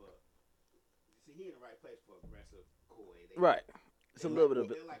place for. See, he in the right place for aggressive, coy. Right. It's a little bit of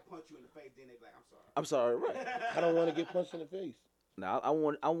it. They like punch you in the face, then they be like, I'm sorry. Right. I don't want to get punched in the face. No, I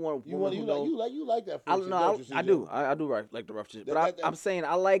want. You like that. I do. I do like the rough shit. But I'm saying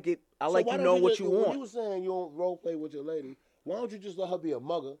I like it. I like you know what you want. When you were saying you don't role play with your lady, why don't you just let her be a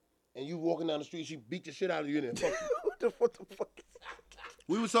mugger and you walking down the street, she beat the shit out of you and then fuck you? What the fuck is that?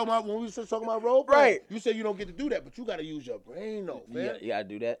 We was talking about when we was talking about role play. Right. You said you don't get to do that, but you got to use your brain though, man. Yeah, I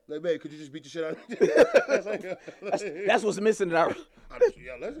do that. Like, babe, could you just beat the shit out of you? That's what's missing in our.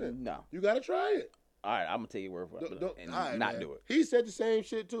 Yeah, listen. No. You got to try it. All right, I'm gonna tell you word for word and not do it. He said the same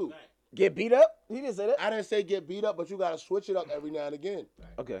shit too. Get beat up? He didn't say that. I didn't say get beat up, but you got to switch it up every now and again.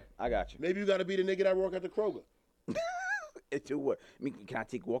 Okay, I got you. Maybe you got to be the nigga that work at the Kroger. Do what? I mean, can I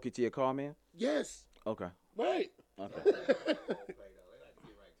walk you to your car, man? Yes. Okay. Right. Okay.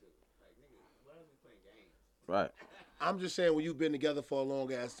 Right. I'm just saying when you've been together for a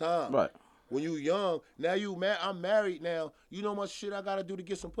long ass time. Right. When you young, now I'm married now. You know how much shit I gotta do to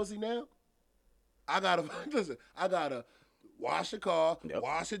get some pussy now? I gotta wash the car,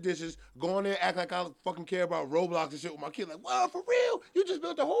 wash the dishes, go in there, act like I fucking care about Roblox and shit with my kid. Like, wow, for real? You just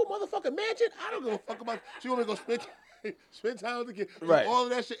built a whole motherfucking mansion? I don't give a fuck about it. She want me to go spend time with the kid. Right. All of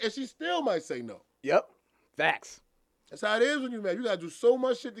that shit. And she still might say no. Yep. Facts. That's how it is when you're married. You gotta do so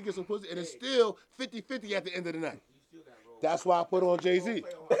much shit to get some pussy, and it's still 50-50 at the end of the night. That's why I put on Jay-Z.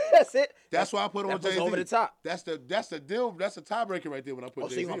 That's it. That's why I put on Jay-Z. Over the top. That's the deal. That's the tiebreaker right there when I put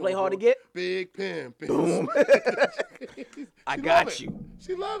Jay-Z. So you gonna play hard to get? Big pin. Boom. I got you.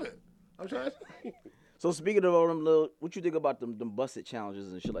 She love it. I'm trying to. So speaking of all them little, what you think about them busted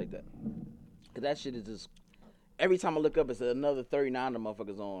challenges and shit like that? Cause that shit is just every time I look up, it's another 39 of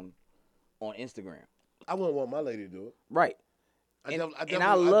motherfuckers on Instagram. I wouldn't want my lady to do it. Right. I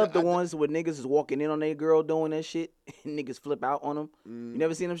love the ones where niggas is walking in on their girl doing that shit, and niggas flip out on them. You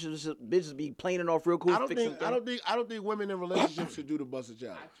never seen them bitches be playing it off real cool. I don't think women in relationships should do the busted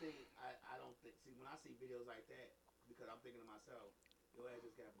challenge. I don't think. See, when I see videos like that, because I'm thinking to myself, your ass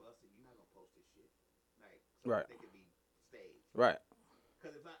just got busted. You're not gonna post this shit. Like, so right. I think it'd be staged. Right.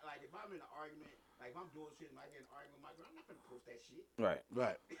 Because if I'm in an argument, like if I'm doing shit and I get an argument with my girl, I'm not gonna post that shit. Right.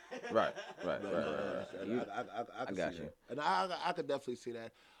 I got you. And I could definitely see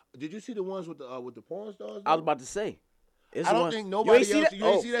that. Did you see the ones with the porn stars? I was about to say. I don't think nobody else. You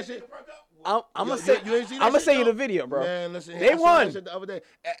ain't see that shit. I'm gonna send you the video, bro. Man, listen. They won. That shit the other day.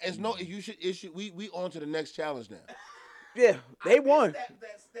 We on to the next challenge now. Yeah, they won.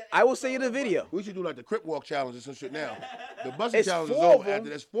 I will send you the video. We should do like the Crip Walk challenge or some shit now. The busting challenge is over. After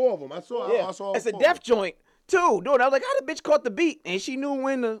there's 4 of them. I saw. It's a death joint too, dude. I was like, how the bitch caught the beat, and she knew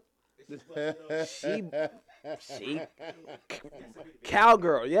when to. She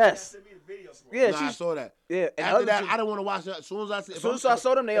cowgirl, yes. Yeah, I saw that. Yeah. And after that, I don't want to watch that. As soon as I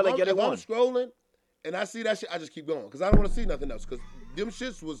saw them, they were like, if I'm scrolling and I see that shit, I just keep going because I don't want to see nothing else. Because them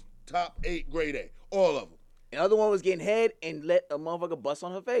shits was top 8 grade A, all of them. The other one was getting head and let a motherfucker bust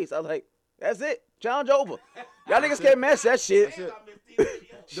on her face. I was like, that's it. Challenge over. Y'all niggas can't match that shit.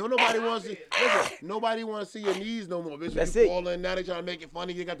 Don't nobody want to see. Listen, nobody want to see your knees no more, bitch. That's you falling now. They trying to make it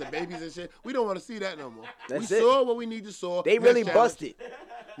funny. You got the babies and shit. We don't want to see that no more. We saw what we need to saw. They really busted.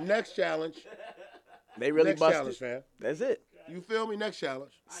 Next challenge. They really busted. Next challenge, fam. That's it. You feel me? Next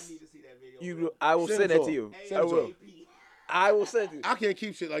challenge. I need to see that video. I will send that to you. I will send it to you. I can't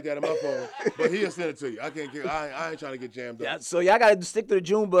keep shit like that on my phone, but he'll send it to you. I can't get. I ain't trying to get jammed up. Yeah, so y'all gotta stick to the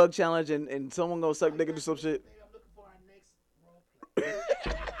Junebug challenge, and someone gonna suck nigga do some shit.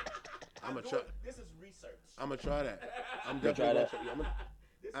 I'm gonna try. This is research. I'm gonna try that. I'm definitely gonna try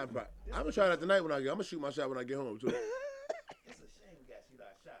that. I'm gonna try that tonight when I get. I'm gonna shoot my shot when I get home too. It's a shame we got shoot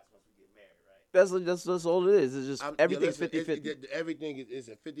our shots once we get married, right? That's all it is. It's just everything's 50-50. Everything is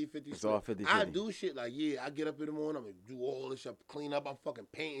a 50-50. It's all 50-50. I do shit like, I get up in the morning, I'm going to do all this shit, clean up, I'm fucking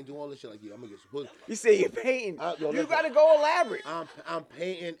painting, do all this shit. Like, I'm going to get some pussy. You say you're painting. You got to go elaborate. I'm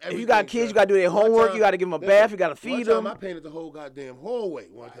painting everything. If you got kids, you got to do their homework. You got to give them a bath. You got to feed them. I painted the whole goddamn hallway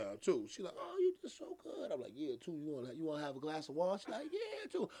one time, too. She's like, oh, you did so good. I'm like, yeah, too. You want to have a glass of water? She's like,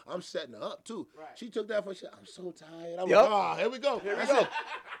 yeah, too. I'm setting her up, too. Right. She took that for shit. I'm so tired. I'm like, here we go. That's it.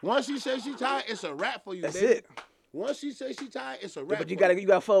 Once she says she's tired, it's a wrap for you, That's baby. it. Once she says she's tired, it's a wrap. But you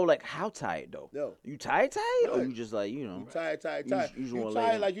gotta follow like how tired though? No. You tired, or you just like you tired. You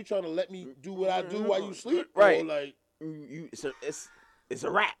tired like you trying to let me do what I do while you sleep, right? Or like it's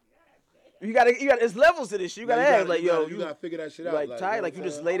a wrap. You got there's levels to this shit. You gotta have like you gotta figure that shit out. Like tired, like you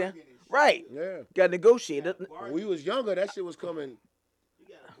just lay there, right? Yeah. Gotta negotiate. When we was younger, that shit was coming. You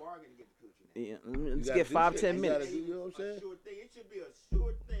gotta bargain to get the coochie. Yeah, let's get 5-10 minutes. You know what I'm saying? It should be a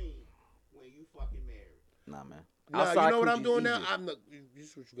sure thing when you fucking married. Nah, man. Nah, you know what I'm doing now? This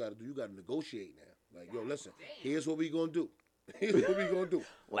is what you gotta do. You gotta negotiate now. Like, yo, listen, here's what we gonna do.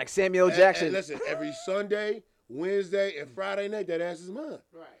 Like Samuel Jackson. And listen, every Sunday, Wednesday, and Friday night, that ass is mine.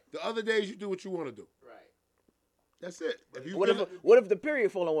 Right. The other days, you do what you want to do. Right. That's it. What if the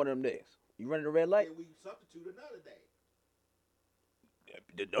period fall on one of them days? You running the red light? Then we substitute another day.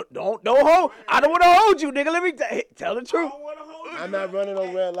 Don't hold. I don't want to hold you, nigga. Let me tell the truth. I'm not running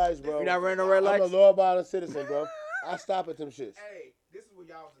no red lights, bro. You're not running no red lights? I'm a law-abiding citizen, bro. I stop at them shits. Hey, this is when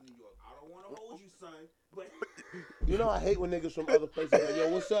y'all was in New York. I don't want to hold you, son, but you know I hate when niggas from other places like, yo,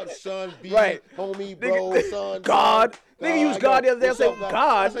 what's up, son, B, right. homie, bro, son, God. Nigga use God the other day. I say God.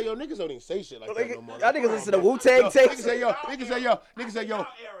 I say, yo, niggas don't even say shit like that no more. Y'all niggas listen to Wu-Tang tapes. Niggas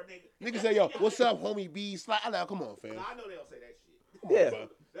say, yo, what's up, homie, B, Slide. I'm like, come on, fam. I know they don't say that shit. Yeah. Bro.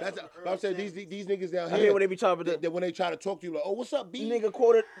 That's I'm saying these niggas down here. I hear when they be talking about when they try to talk to you like, oh, what's up, B? Nigga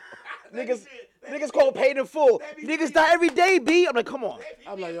quoted. Niggas quote paid in full. Niggas die every day, B. I'm like, come on.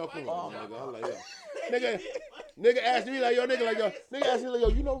 I'm like, yo, come on, nigga. I'm like, yo. Nigga asked me like, yo, nigga asked me like, yo,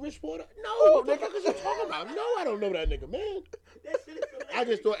 you know Rich Porter? No, what the fuck is you talking about? No, I don't know that nigga, man. I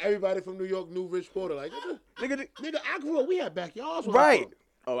just thought everybody from New York knew Rich Porter. Like, nigga, I grew up, we had backyards. Right.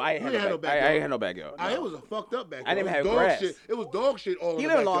 Oh, I ain't had no backyard. I ain't had no backyard. No. It was a fucked up backyard. I didn't even have grass. Shit. It was dog shit all in the backyard. He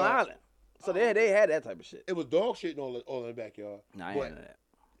lived in Long Island. So they had that type of shit. It was dog shit all in the backyard. Nah, I ain't had that.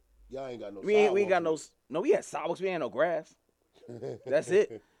 Y'all ain't got no We ain't got no. No, we had sidewalks. We ain't no grass. That's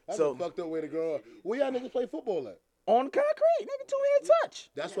it. That's a fucked up way to grow up. Where y'all niggas play football at? On concrete, nigga, 2-hand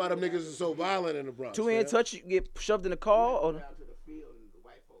touch. That's why them niggas are so violent in the Bronx. 2-hand touch, you get shoved in the car. Or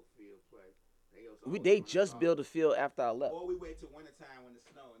they just built a field after I left. Or we wait till wintertime when it's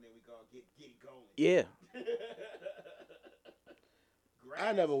snow and then we go get it going. Yeah.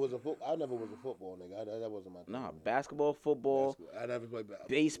 I never was a football nigga. That wasn't my thing. Nah, basketball, football. I never played basketball.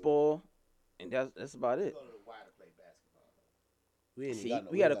 Baseball, and that's about it. Go to the Y to play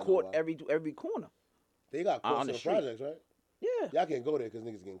basketball. We had a court every corner. They got courts in the projects, right? Yeah. Y'all can't go there because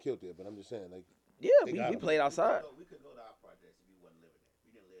niggas getting killed there. But I'm just saying, like. Yeah, we played outside. We could go to our projects if we wasn't living there.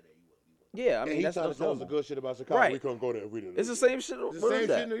 We didn't live there. You wouldn't. Yeah, I mean that's trying to tell us the good shit about Chicago. Right. We couldn't go there if we didn't. It's the same shit. It's the same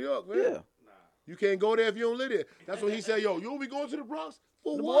shit in New York, man. Yeah. You can't go there if you don't live there. That's what he said. Yo, you won't be going to the Bronx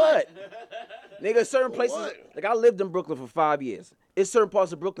for what? Nigga, certain places. Like I lived in Brooklyn for 5 years. It's certain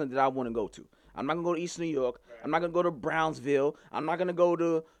parts of Brooklyn that I want to go to. I'm not gonna go to East New York. I'm not gonna go to Brownsville. I'm not gonna go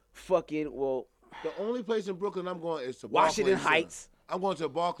to fucking The only place in Brooklyn I'm going is to Washington Barclays Heights. Center. I'm going to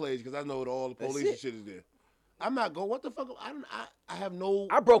Barclays because I know that all the police and shit is there. I'm not going. What the fuck? I have no.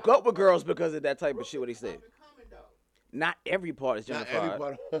 I broke up with girls because of that type of shit. What he said. Not every part is gentrified. Not every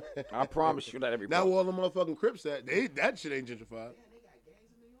part. I promise you, not every part. Now all the motherfucking Crips that shit ain't gentrified.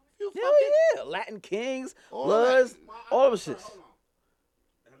 Hell yeah, Latin Kings, Bloods, all of the shit.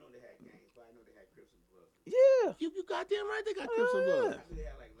 I know they had gangs, but I know they had Crips and Bloods. Yeah. You goddamn right they got Crips and Bloods. They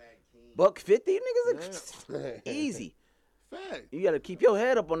had like Latin Kings. $150, niggas are easy. Fact. You gotta keep your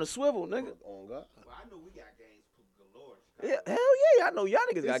head up on the swivel, nigga. Oh God. Well, I know we got gangs galore. Yeah, hell yeah, I know y'all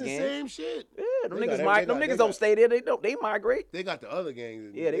niggas got gangs. It's the same shit. Yeah, them niggas don't stay there. They migrate. They got the other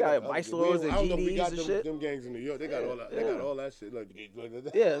gangs. Yeah, they got vice lords and GDs and shit. Them gangs in New York, they got all that. They got all that shit.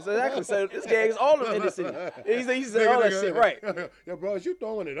 Yeah, so exactly. So this gang's all of them in the city. He said all that shit right. Yo, bro, is you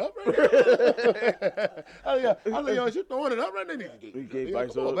throwing it up right now? I was like, yo, is you throwing it up right now? We gave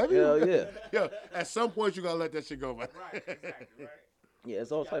vice lords. Hell yeah. Yo, at some point you gotta let that shit go, man. Right, exactly, right. Yeah,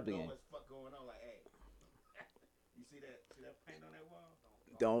 it's all type of games. What's going on? Like, hey, you see that paint on that wall?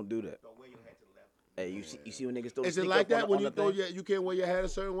 Don't do that. Don't wear your hat to the left. Hey, you see when niggas throw. Is it like that when you throw you can't wear your hat a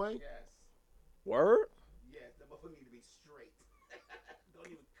certain way? Yes. Word? Yes, the motherfucker need to be straight. Don't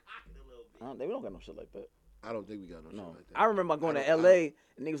even cock it a little bit. They don't got no shit like that. I don't think we got no shit like that. I remember going to L.A.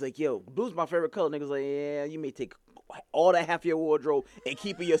 and niggas like, yo, blue's my favorite color. Niggas like, yeah, you may take all that half your wardrobe and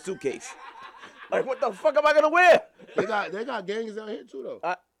keep it in your suitcase. Like, what the fuck am I gonna wear? They got gangs out here too,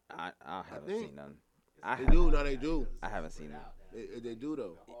 though. I haven't seen none. They do. I haven't seen none. They do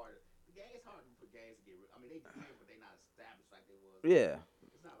though. It's hard for gangs to get rid. I mean, they do, but they not established like they was. Yeah.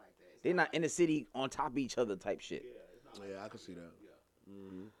 It's not like that. They're not in the city on top of each other type shit. Yeah, I can see that.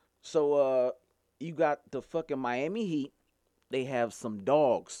 Mm-hmm. So, you got the fucking Miami Heat. They have some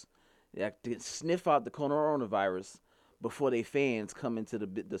dogs that sniff out the coronavirus before they fans come into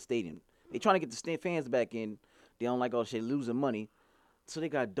the stadium. They trying to get the fans back in. They don't like all shit, losing money. So they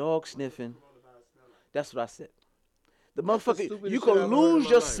got dogs sniffing. That's what I said. The motherfucker, you can lose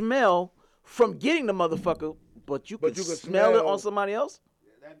your smell from getting the motherfucker, but you can smell it on somebody else.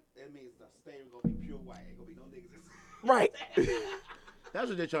 Yeah, that means the stadium gonna be pure white. Ain't gonna be no niggas. Right. That's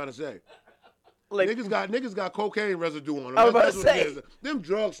what they're trying to say. Like, niggas got cocaine residue on them. I was about to say. Them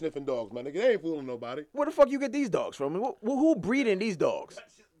drug sniffing dogs, man. Nigga, they ain't fooling nobody. Where the fuck you get these dogs from? Who breeding these dogs?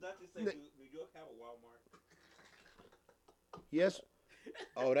 New York have a Walmart? Yes.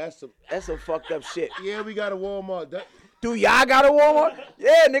 Oh, that's some fucked up shit. Yeah, we got a Walmart. Do y'all got a Walmart?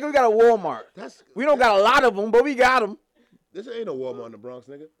 Yeah, nigga, we got a Walmart. We don't got a lot of them, but we got them. This ain't no Walmart in the Bronx,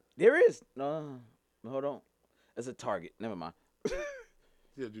 nigga. There is. No, hold on. It's a Target. Never mind.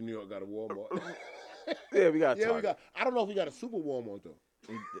 Yeah, New York got a Walmart. Yeah, we got a Target. We got. I don't know if we got a super Walmart though.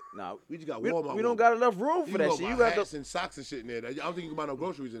 No, we just got Walmart. We don't got enough room for that shit. You got hats and socks and shit in there. I don't think you can buy no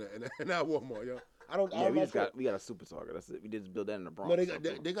groceries in that Walmart, yo. We got a super Target. That's it. We just built that in the Bronx. No,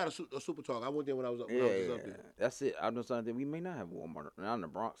 they got a super Target. I went there when I was up. Yeah, up there. That's it. I'm just saying we may not have Walmart not in the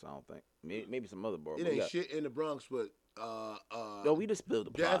Bronx. I don't think. Maybe some other bar. It ain't shit in the Bronx, but no, we just built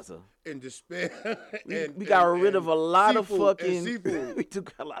the plaza. And despair. we got rid of a lot of fucking seafood. We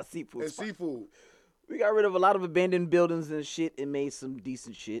took a lot of seafood. And seafood. We got rid of a lot of abandoned buildings and shit and made some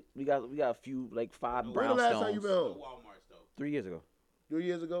decent shit. We got a few like 5 brownstones. When the last time you been home? 3 years ago. 3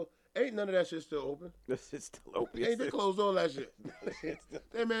 years ago? Ain't none of that shit still open. This shit's still open. Ain't they closed all that shit?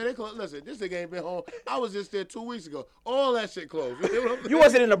 Hey man, they closed. Listen, this nigga ain't been home. I was just there 2 weeks ago. All that shit closed. You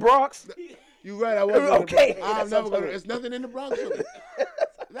wasn't in the Bronx? You right, I wasn't. Okay. I'm never gonna. It's nothing in the Bronx.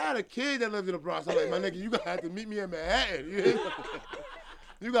 Not a kid that lives in the Bronx. I'm like, my nigga, you gotta have to meet me in Manhattan.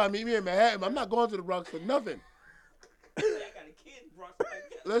 You gotta meet me in Manhattan. I'm not going to the Bronx for nothing. I got a kid in Bronx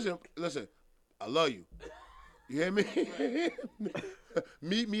like that. Listen. I love you. You hear me?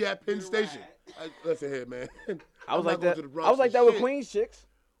 Meet me at Penn Station. Listen here, man. I was like that. I was like that with Queens chicks.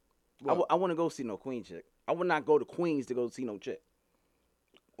 I want to go see no Queen chick. I would not go to Queens to go see no chick.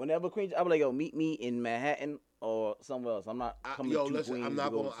 Whenever Queens, I was like, yo, meet me in Manhattan or somewhere else. I'm not coming to Queens. I'm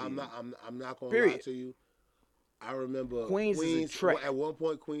not going to lie to you. I remember Queens is a trek. At one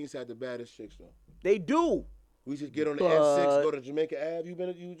point, Queens had the baddest chicks though. They do. We should get on the N6, go to Jamaica Ave. You go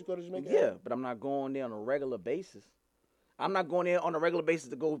to Jamaica Ave? Yeah, but I'm not going there on a regular basis. I'm not going there on a regular basis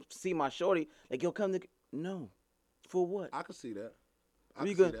to go see my shorty. Like, yo, come to... No. For what? I can see that.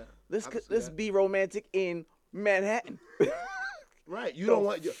 Let's be romantic in Manhattan. Right. You don't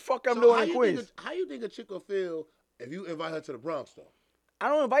want... Fuck I'm doing in Queens. How you think a chick will feel if you invite her to the Bronx, though? I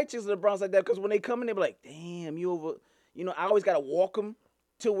don't invite chicks to the Bronx like that because when they come in, they be like, damn, you over... You know, I always got to walk them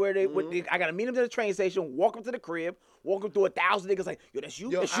to where they, I gotta meet them to the train station, walk them to the crib, walk them through 1,000 niggas like, yo, that's you,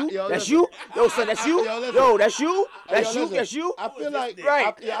 that's you, that's you, yo, son, that's you, yo, that's you, that's you, that's you. I feel like,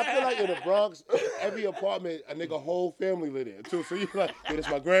 right. I feel like in the Bronx, every apartment, a nigga whole family live in too. So you like, yo, this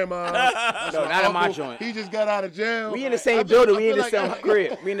my grandma. No, not in my joint. He just got out of jail. We in the same building. We in the same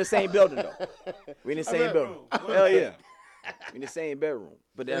crib. We in the same building though. We in the same building. Hell yeah. We in the same bedroom.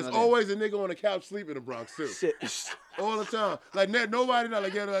 But there's always a nigga on the couch sleeping in the Bronx too. Shit. All the time. Like nobody not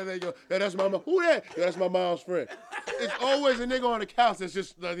like, yo, that's my mom. Who that? Yo, that's my mom's friend. It's always a nigga on the couch that's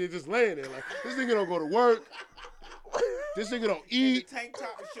just laying there. Like, this nigga don't go to work. This nigga don't eat. Tank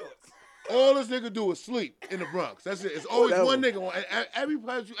top and shorts. All this nigga do is sleep in the Bronx. That's it. It's always one nigga on. Every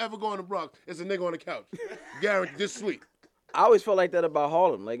place you ever go in the Bronx, it's a nigga on the couch. Guaranteed, just sleep. I always felt like that about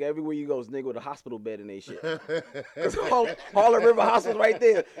Harlem. Like, everywhere you go, it's a nigga with a hospital bed and they shit. Because Harlem River Hospital right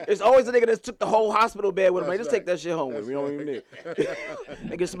there. It's always a nigga that took the whole hospital bed with him. Like, just take that shit home with me. You know what I mean?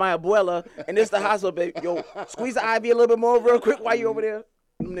 Nigga, it's my abuela, and this the hospital bed. Yo, squeeze the IV a little bit more real quick while you over there.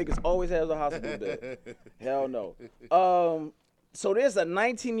 Them niggas always has a hospital bed. Hell no. So there's a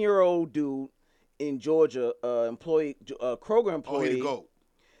 19-year-old dude in Georgia, Kroger employee. Oh, he the GOAT.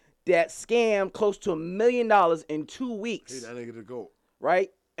 That scammed close to $1 million in 2 weeks. Hey, that nigga the GOAT. Right?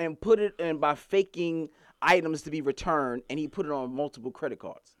 And put it in by faking items to be returned, and he put it on multiple credit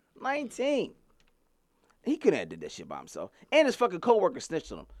cards. 19. He couldn't have did that shit by himself. And his fucking coworker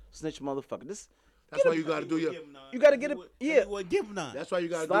snitched on him. Snitch motherfucker. That's why you gotta do your. You gotta get it. Yeah. You wouldn't give him none. That's why you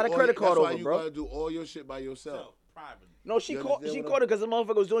gotta Slide do a credit card that's why over, you bro. gotta do all your shit by yourself. So, privately. No, she caught her because the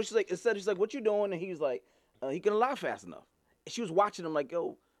motherfucker was doing. She's like, what you doing? And he was like, he couldn't lie fast enough. And she was watching him like,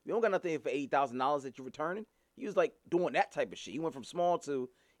 yo, you don't got nothing for $80,000 that you're returning. He was like doing that type of shit. He went from small to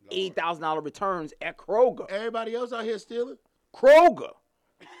 $80,000 returns at Kroger. Everybody else out here stealing. Kroger.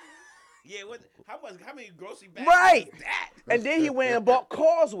 Yeah, how many grocery bags Right. is that? And then he went and bought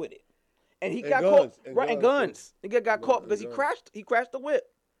cars with it. And he got caught. And guns. He got caught because he crashed the whip.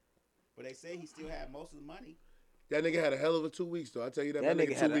 But they say he still had most of the money. That nigga had a hell of a 2 weeks, though. I tell you that. That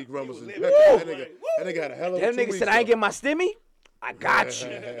nigga 2 week rumbles. That nigga had a hell of a 2 weeks. That nigga said, I ain't get my stimmy. I got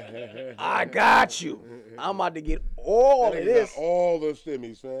you. I got you. I'm about to get all of this. Got all the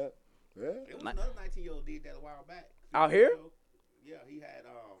stimmies, man. Yeah. It was another 19-year-old did that a while back. Out here? Yeah, he had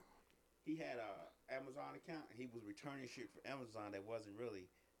a Amazon account and he was returning shit for Amazon that wasn't really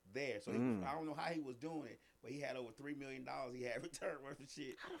there. So I don't know how he was doing it, but he had over $3 million he had returned worth of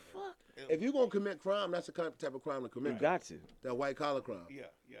shit. How the fuck? If you're gonna commit crime, that's the type of crime to commit. You got to. That white collar crime. Yeah.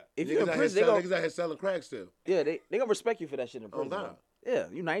 If you're in prison, niggas out here selling crack still. Yeah, they gonna respect you for that shit in prison. God. Yeah,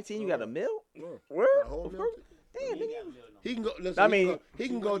 you 19, you got a mill? Where? Damn, nigga. He can go. Listen, he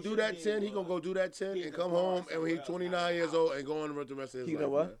can go do that 10. He gonna go do that 10 and come home, and when he's 29 years old, and go on the rest of his life. You know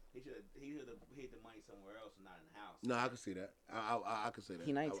what? Man. He should have hid the money somewhere else and not in the house. No, I can see that. I can say that.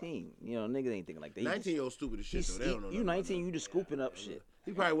 He 19. You know, niggas ain't thinking like that. 19-year-old stupid as shit, though. They don't know. You 19, you just scooping up shit.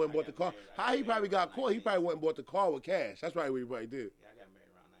 He probably went and bought the car. How he probably got caught? He probably went and bought the car with cash. That's probably what he probably did. Yeah, I got married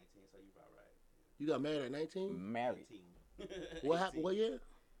around 19, so you about right. You got married at 19? Married. 19. What happened? What year?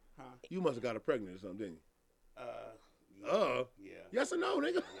 Huh? You must have got her pregnant or something, didn't you? Yeah. Yes or no,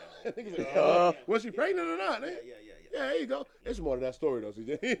 nigga? Yeah. Nigga said, was she pregnant or not, nigga? Yeah. Yeah, there you go. It's more than that story, though,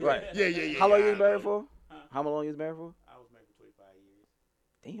 CJ. Right. Yeah. How long you was married for? How long you was married for? I was married for 25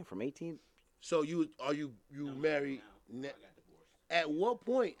 years. Damn, from 18? So you married? I got divorced. At what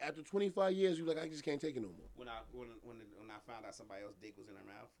point after 25 years you like I just can't take it no more? When I found out somebody else's dick was in her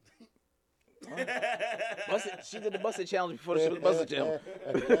mouth. She did the busted challenge before the busted challenge.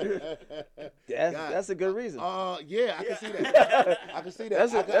 That's a good reason. Yeah, I can see that. I can see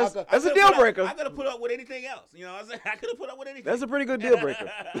that. That's a deal breaker. I could have put up with anything else. You know what I'm saying? I could have put up with anything. That's a pretty good deal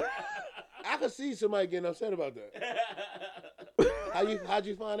breaker. I could see somebody getting upset about that. How'd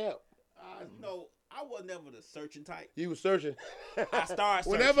you find out? No, I was never the searching type. You was searching. I started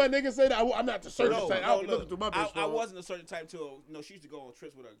searching. Whenever a nigga say that, I'm not the searching type. I was looking through my bitch. I wasn't a searching type till she used to go on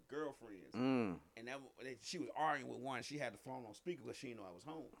trips with her girlfriends, and she was arguing with one. She had the phone on speaker because she didn't know I was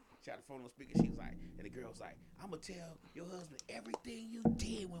home. She had the phone on speaker. She was like, and the girl was like, "I'm gonna tell your husband everything you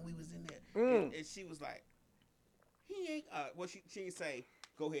did when we was in there." And she was like, "He ain't." Well, she didn't say,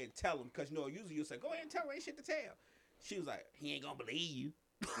 "Go ahead and tell him," because usually you say, "Go ahead and tell him, ain't shit to tell." She was like, "He ain't gonna believe you."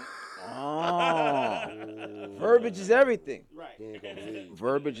 Verbiage is everything. Right. He ain't gonna believe.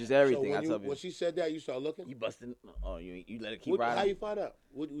 Verbiage is everything. So when she said that, you started looking. You busting. Oh, you let it keep riding. How you find out?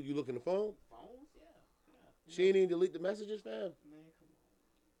 Would you look in the phone? Phones, yeah. She ain't even delete the messages, fam. Man, come on.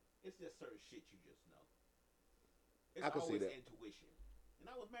 It's just certain shit you just know. It's I can see that. Intuition. And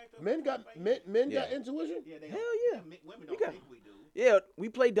I was married to Men got intuition. Yeah, they Hell yeah. Women don't think we do. Yeah, we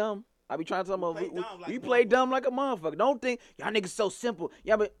play dumb. I be trying to tell them we play dumb like a motherfucker. Don't think y'all niggas so simple.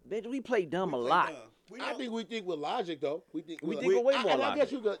 Yeah, but bitch, we play dumb a lot. I think we think with logic though. We think with way more logic. I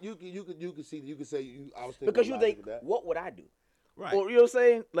guess you could say I was thinking because you think what would I do? Right. Or you know what I'm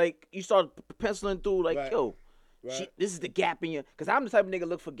saying? Like you start penciling through like right. yo. Right. This is the gap in your, because I'm the type of nigga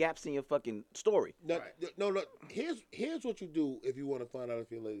look for gaps in your fucking story. No. Here's what you do if you want to find out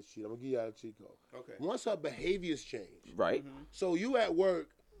if your lady's cheating. I'm gonna give you out a cheat code. Okay. Once her behaviors change, right? So you at work,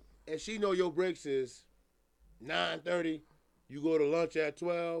 and she know your breaks is 9:30. You go to lunch at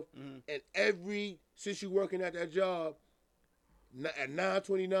 12, and since you working at that job, at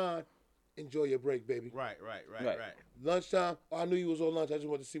 9:29, enjoy your break, baby. Right. Lunchtime. Oh, I knew you was on lunch. I just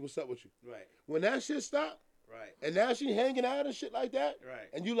wanted to see what's up with you. Right. When that shit stop. Right. And now she hanging out and shit like that. Right.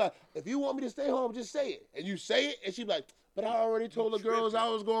 And you like, if you want me to stay home, just say it. And you say it, and she like, but I already told the girls I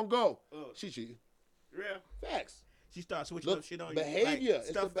was gonna go. She cheating. Yeah. Facts. She starts switching up shit on behavior. You.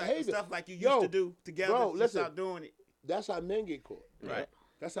 It's the behavior. Stuff like you used to do together. Bro, listen. Start doing it. That's how men get caught. Right.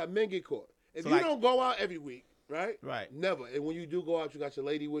 That's how men get caught. If so you don't go out every week, right? Right. Never. And when you do go out, you got your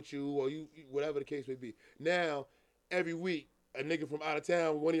lady with you, or you whatever the case may be. Now, every week, a nigga from out of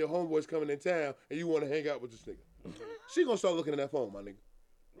town, one of your homeboys coming in town, and you want to hang out with this nigga. She gonna start looking at that phone, my nigga.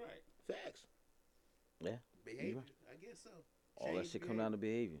 Right. Facts. Yeah. Behavior. I guess so. All that shit come down to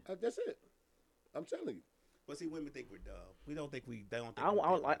behavior. That's it. I'm telling you. But see, women think we're dumb. We don't think we. They don't think.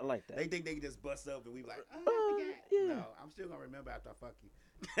 I like that. They think they can just bust up and we like. Yeah. No, I'm still gonna remember after I fuck you.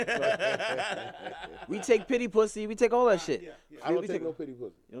 We take pity pussy. We take all that shit. Yeah. I don't take no pity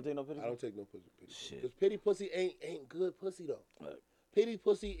pussy. You don't take no pity pussy? I don't take no pussy. Shit. Because pity pussy ain't good pussy, though. Right. Pity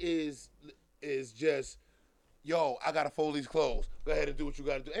pussy is just, yo, I got to fold these clothes. Go ahead and do what you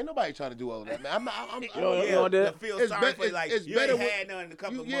got to do. Ain't nobody trying to do all of that, man. I feel sorry for you. Like, you ain't had none in a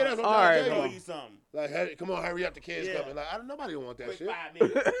couple of months. Yeah, that's what I'm trying to tell you something. Like, hey, come on, hurry up, the kids coming. Like, nobody don't want that shit. 5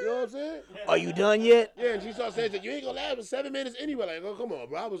 minutes. You know what I'm saying? Are you done yet? Yeah, and she started saying that you ain't gonna last for 7 minutes anyway. Like, oh, come on,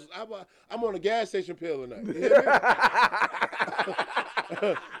 bro. I'm on a gas station pill tonight. You hear me?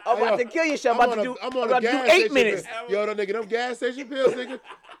 I'm about to kill you, shit. I'm about to do 8 minutes. Yo, that nigga, them gas station pills, nigga.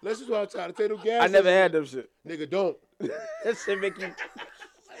 That's just what I'm trying to tell you. Them gas. I never had them shit. Nigga, don't. That shit make you.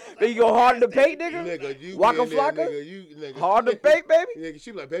 You go hard to paint, nigga. Nigga, you Waka Flocka. Nigga, hard to paint, baby. Nigga,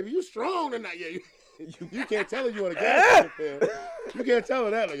 she be like, baby, you strong tonight. Yeah, you can't tell her you on a gas pill. You can't tell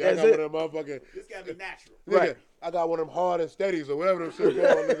her that. Like, I got one of them motherfucking. This gotta be natural. Nigga, right. I got one of them hard and steadies or whatever them shit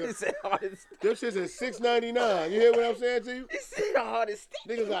called, nigga. Them shits is $6.99. You hear what I'm saying to you? He said hard and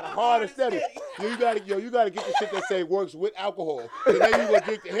steady. Niggas got a hard and steady. You gotta get the shit that say works with alcohol. So now you gonna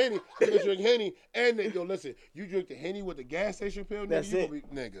drink the Henny. You gonna drink Henny, and then listen. You drink the Henny with the gas station pill, nigga. That's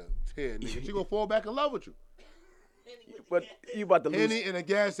it. Nigga. She gonna fall back in love with you. But you about to lose. Henny in a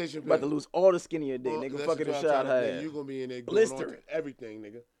gas station pill. About to lose all the skin in your dick, nigga. Fucking the shot high. You gonna be in there going blister on to everything,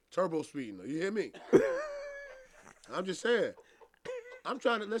 nigga. Turbo sweetener. You hear me? I'm just saying. I'm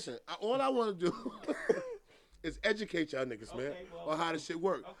trying to listen. All I want to do is educate y'all niggas, man, on how this shit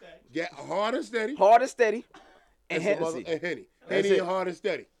work. Okay. Get hard and steady. Hard and steady. And Hennessy. And Henny. Henny and hard and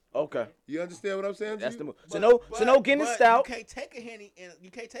steady. Okay. You understand what I'm saying? That's the move. So no Guinness stout. You can't take a Henny and you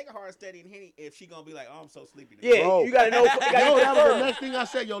can't take a hard and steady and Henny if she gonna be like, oh, I'm so sleepy. Yeah, bro. You gotta know. That was the next thing I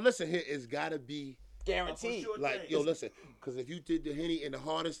said. Yo, listen here. It's gotta be guaranteed. Like, yo, listen, because if you did the Henny and the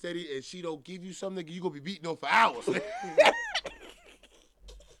hard and steady and she don't give you something, you gonna be beating her for hours.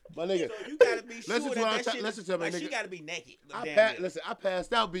 My nigga. So you gotta be sure listen to me, like nigga. She gotta be naked. Listen, I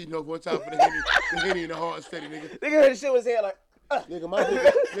passed out beating her one time for the Henny and the hard and steady, nigga. Nigga, the shit was here like. Nigga,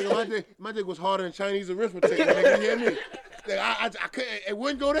 my dick was harder than Chinese arithmetic. Nigga, you hear me? Nigga, I couldn't. It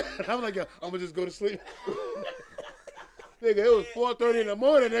wouldn't go there. I was like, yo, I'm gonna just go to sleep. Nigga, it was 4:30 in the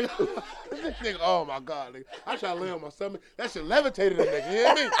morning, nigga. Nigga, oh my god, nigga. I tried to lay on my stomach. That shit levitated, nigga. You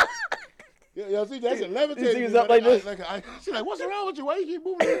hear me? Yo, see, that shit levitated. He was up like this. She's like, what's wrong with you? Why you keep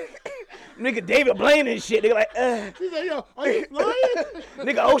moving? Nigga, David Blaine and shit. Nigga, like, She's like, yo, are you lying?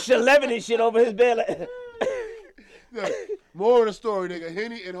 Nigga, Ocean 11 and shit over his bed, like. Yeah, more of the story, nigga.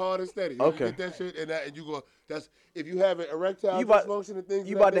 Henny and hard and steady. Okay. You get that shit and you go. That's if you have an erectile dysfunction and things.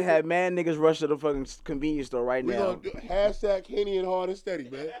 You about to have mad niggas rush to the fucking convenience store right now. We gonna do hashtag Henny and hard and steady,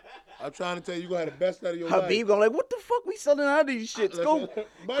 man. I'm trying to tell you, gonna have the best out of your life. Habib gonna like, what the fuck we selling out of these shits? Go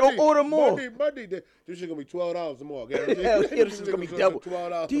order more. Monday, this shit gonna be $12 tomorrow. Guarantee. Hell yeah, this is gonna be double.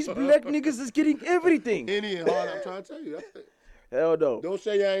 $12. These black niggas is getting everything. Henny and hard. I'm trying to tell you. That's it. Hell no. Don't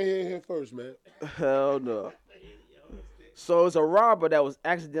say I ain't here first, man. Hell no. So it's a robber that was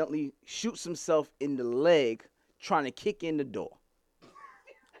accidentally shoots himself in the leg trying to kick in the door.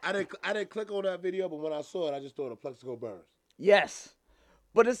 I didn't click on that video, but when I saw it, I just thought of Plexico Burns. Yes.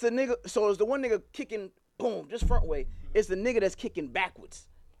 But it's the nigga, so it's the one nigga kicking, boom, just front way. It's the nigga that's kicking backwards.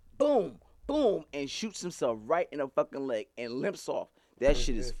 Boom, boom, and shoots himself right in the fucking leg and limps off. That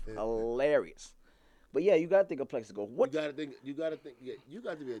shit is hilarious. But yeah, you gotta think of Plexico. What? You gotta think. Yeah, you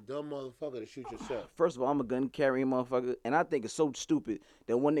got to be a dumb motherfucker to shoot yourself. First of all, I'm a gun carrying motherfucker, and I think it's so stupid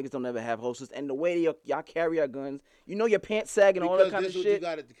that one niggas don't ever have holsters. And the way y'all carry your guns, you know, your pants sagging, all that kind of shit. You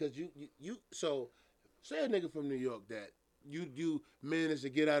got it because you. So, say a nigga from New York that you manage to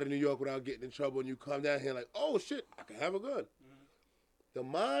get out of New York without getting in trouble, and you come down here like, oh shit, I can have a gun. Mm-hmm. The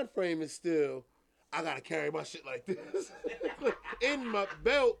mind frame is still, I gotta carry my shit like this in my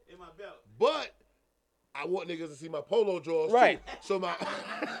belt. But I want niggas to see my polo drawers, right? Too. So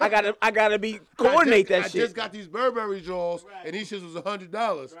I gotta be coordinate that shit. I just got these Burberry drawers, and these shits was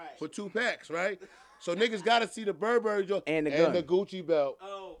 $100 for 2 packs, right? So niggas gotta see the Burberry drawers and the Gucci belt.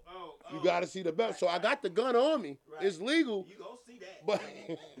 You gotta see the belt. So I got the gun on me. Right. It's legal. You gonna see that? But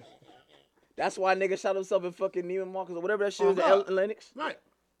that's why nigga shot himself in fucking Neiman Marcus or whatever that shit was in Lennox. Right.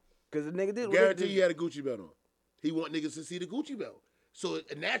 Cause the nigga did. Guarantee he had a Gucci belt on. He want niggas to see the Gucci belt. So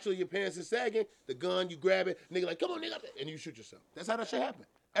naturally your pants is sagging, the gun, you grab it, nigga like, come on, nigga, and you shoot yourself. That's how that shit happen.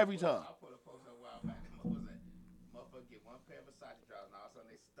 Every time. I put a post a while back. What was that? Motherfucker get one pair of Versace drawers and all of a sudden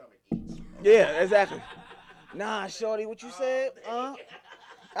they stomach each. Yeah, exactly. Nah, shorty, what you said?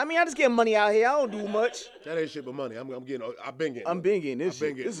 I mean, I just get money out here. I don't do much. That ain't shit but money. I've been getting. I'm getting this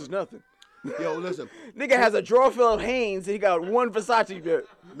shit. This is nothing. Yo, listen. Nigga has a drawer full of Hanes and he got one Versace bit.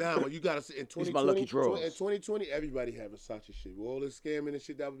 Nah, well, you gotta see in 2020, everybody had Versace shit. With all this scamming and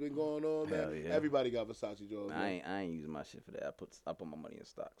shit that was been going on, man. Yeah. Everybody got Versace drawers. I ain't using my shit for that. I put my money in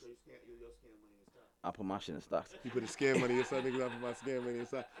stocks. I put my shit in stocks. You put the scam money inside, niggas. I put my scam money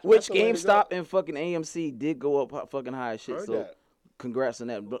inside. Which GameStop and fucking AMC did go up fucking high as shit. Heard so that. Congrats on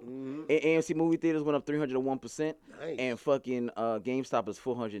that. AMC movie theaters went up 301%, nice. And fucking GameStop is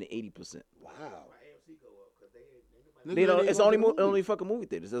 480%. Wow. They don't. It's only fucking movie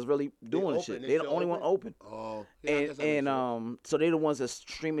theaters that's really doing shit. They're the only one open. Oh. Yeah, and so they're the ones that's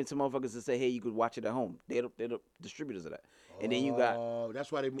streaming to motherfuckers that say, hey, you could watch it at home. They're the distributors of that. And then you got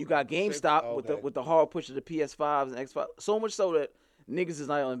that's why you got GameStop with the hard push of the PS5s and Xbox. So much so that niggas is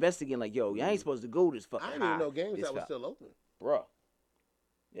now investigating like, yo, you ain't supposed to go this fucking high. I didn't even know GameStop was still open. Bruh.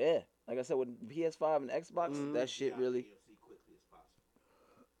 Yeah. Like I said, with PS5 and Xbox, that shit really.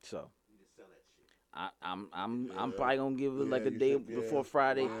 So I'm probably gonna give it like a day before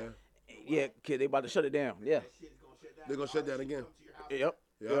Friday. Yeah, kid, they about to shut it down. Yeah. They're gonna shut down again. Yep.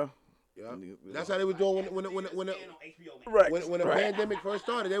 Yeah. That's how they was doing when the pandemic first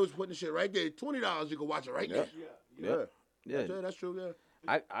started. They was putting shit right there. $20, you can watch it right there. Yeah. That's true. Yeah.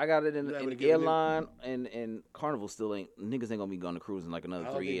 I got it in the airline and Carnival still ain't. Niggas ain't gonna be going to cruise in like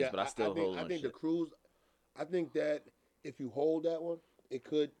another 3 years, but I still hold on. I think the cruise. I think that if you hold that one, it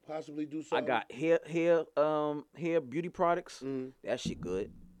could possibly do something. I got hair beauty products. That shit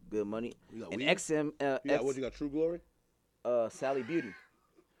good money. And XM. What you got? True Glory. Sally Beauty.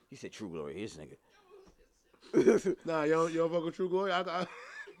 He said True Glory. His nigga. Nah, you don't fuck with True Glory.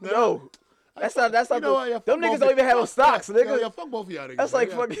 No. That's not. Them niggas don't even have no stocks, nigga. Yo, fuck both of y'all niggas. That's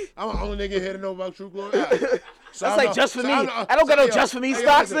like fucking. I'm the only nigga here to know about True Glory. That's like just for me. I don't got no just for me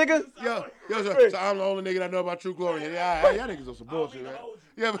stocks, nigga. So I'm the only nigga that know about True Glory. Yeah, y'all niggas on some bullshit, man.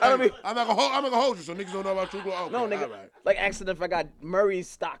 Yeah, but I'm not gonna hold you, so niggas don't know about True Glory. Okay, no, nigga. Right. Like asking if I got Murray's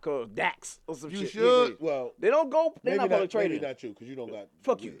stock or DAX or some shit. You should. Well, they don't go. They're not gonna trade it. Maybe not you, because you don't got.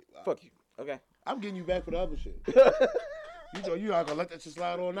 Fuck you. Fuck you. Okay. I'm getting you back for the other shit. You not gonna let that shit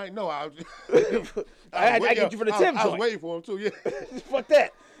slide all night? No, I get you for the Tim joint. I was waiting for him too. Yeah. Fuck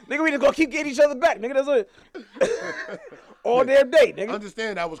that, nigga. We just gonna keep getting each other back, nigga. That's it. All damn day, nigga.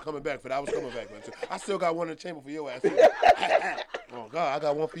 Understand I was coming back, but I was coming back, man. I still got one in the chamber for your ass too. Oh God, I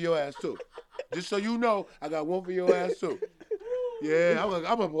got one for your ass too. Just so you know, I got one for your ass too. Yeah, I'm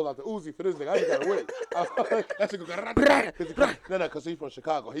gonna pull out the Uzi for this nigga. I just gotta wait. That nigga go. No, because he's from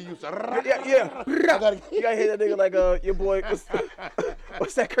Chicago. He used to. Yeah. You gotta hear that nigga like your boy.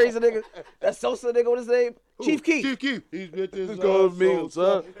 What's that crazy nigga? That Sosa nigga. What his name? Who? Chief Keef. Chief Keef. He's bitches love me,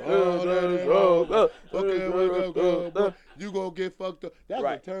 son. You gonna get fucked up. That's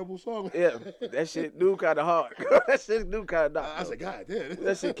a terrible song. Yeah, that shit knew kind of hard. That shit knew kind of dark. I said, God damn.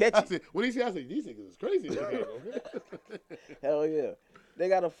 That shit catchy. When he said, I said, these niggas is crazy. Hell yeah. They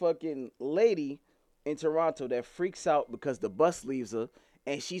got a fucking lady in Toronto that freaks out because the bus leaves her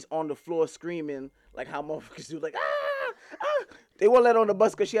and she's on the floor screaming like how motherfuckers do, like, ah. They won't let her on the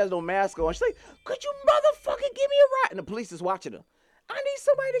bus because she has no mask on. She's like, could you motherfucking give me a ride? And the police is watching her. I need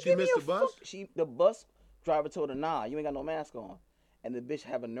somebody to give me a bus? The bus driver told her, nah, you ain't got no mask on. And the bitch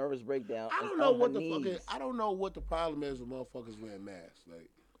have a nervous breakdown. I don't know what I don't know what the problem is with motherfuckers wearing masks.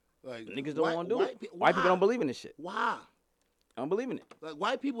 Like niggas don't want to do it. White people don't believe in this shit. Why? I don't believe in it. Like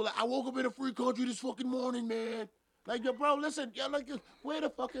white people, I woke up in a free country this fucking morning, man. Like, yo, bro, listen, wear the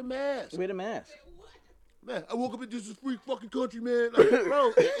fucking mask. Wear the mask. Man, I woke up in this free fucking country, man. Like,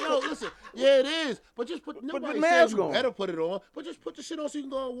 bro, listen, yeah, it is. But just put the mask on. Better put it on. But just put the shit on so you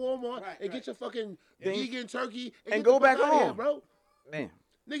can go on Walmart and get your fucking vegan turkey and go back home, here, bro. Man.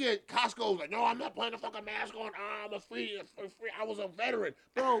 Nigga at Costco's like, no, I'm not putting a fucking mask on. I'm a free. I was a veteran,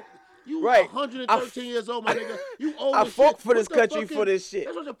 bro. You 113 years old, my nigga. You old. I fought for this country for this shit.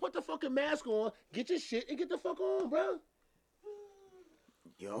 That's what you put the fucking mask on. Get your shit and get the fuck on, bro.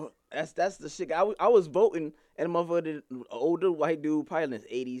 Yo, that's the shit. I was voting, and a motherfucker, an older white dude, probably in his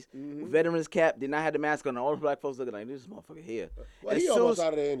 80s, veteran's cap, did not have the mask on. All the black folks looking like, this motherfucker here. Well, he almost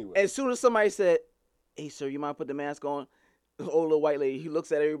out of there anyway. As soon as somebody said, hey, sir, you mind put the mask on? The older white lady, he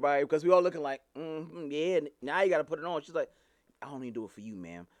looks at everybody, because we all looking like, yeah, now you got to put it on. She's like, I don't need to do it for you,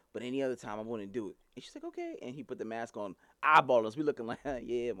 ma'am. But any other time, I wouldn't do it. And she's like, okay. And he put the mask on, eyeballing us. We looking like,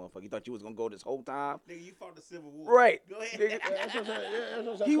 yeah, motherfucker. You thought you was going to go this whole time? Nigga, you fought the Civil War. Right. Go ahead.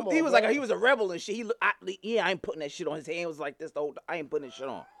 He was like, he was a rebel and shit. I ain't putting that shit on. His hand was like this the whole time. I ain't putting that shit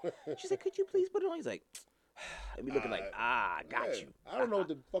on. She said, could you please put it on? He's like, and we looking like, I got you. I don't know what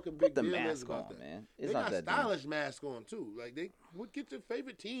the fucking big deal is about that. Man. It's they got stylish masks on, too. Like, they would get their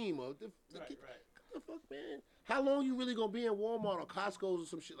favorite team. Or right. the fuck, man? How long you really gonna be in Walmart or Costco's or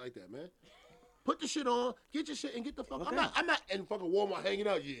some shit like that, man? Put the shit on, get your shit, and get the fuck. Okay. I'm not in fucking Walmart hanging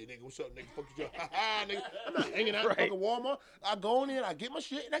out. Yeah, nigga, what's up, nigga? Fuck you, nigga. I'm not hanging out in fucking Walmart. I go in there, I get my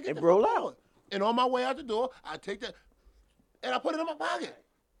shit, and I get the fuck out. And on my way out the door, I take that, and I put it in my pocket.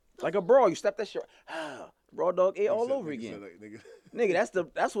 Like a bro, you step that shit. Raw dog ate all over again.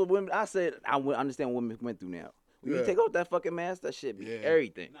 Nigga, that's what women. I said I understand what women went through now. When you take off that fucking mask, that shit be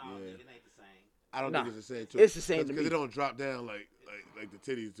everything. No, nigga, it ain't the same. I don't think it's the same too. It's the same to me. Because it don't drop down like the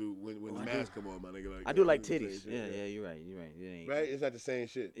titties do when the mask come on, my nigga. Like, I do like titties. Yeah, you're right. Right? It's not the same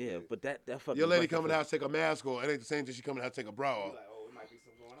shit. Yeah, but that fucking. Your lady coming out to take a mask off, it ain't the same thing she coming out to take a bra off.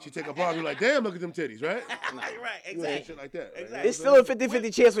 She take a bra, you like, damn, look at them titties, right? Right, exactly. Shit like that. Exactly. It's still a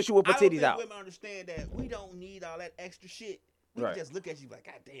 50-50 chance when she will put titties out. Women understand that we don't need all that extra shit. We can just look at you like,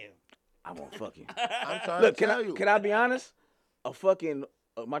 God damn. I won't fuck you. I'm trying Look, to tell you. Can I be honest? A fucking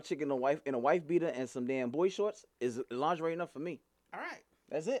my chick in a wife beater and some damn boy shorts is lingerie enough for me. All right.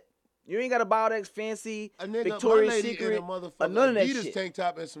 That's it. You ain't got to buy that fancy a nigga, Victoria's Secret in a none of that Adidas shit. Tank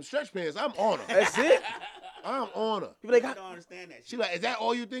top and some stretch pants. I'm on her. That's it. I'm on her. People like, I don't understand that shit. She like, is that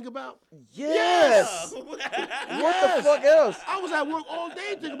all you think about? Yes. What the fuck else? I was at work all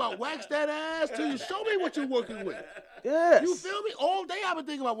day thinking about wax that ass till you show me what you're working with. Yes. You feel me? All day I've been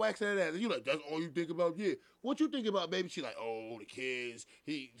thinking about waxing that ass. And you like, that's all you think about? Yeah. What you think about, baby? She like, oh, the kids,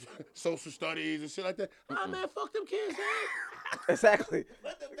 social studies and shit like that. Ah, man, fuck them kids, man. Exactly.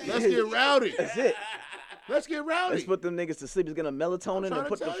 Let's get rowdy. That's it. Let's get rowdy. Let's put them niggas to sleep. Let's get a melatonin and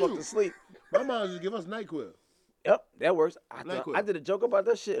put the fuck to sleep. My mom just give us NyQuil. Yep, that works. I did a joke about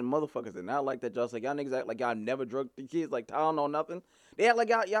that shit, and motherfuckers did not like that. Y'all like, y'all niggas act like y'all never drug the kids like Tylenol or nothing. They act like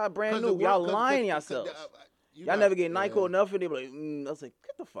y'all brand new. Y'all lying yourselves. Y'all never get NyQuil or nothing. They be like, I was like,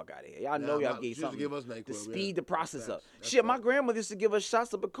 get the fuck out of here. Y'all know y'all get something give us NyQuil, to speed the process up. That's Shit, my grandmother used to give us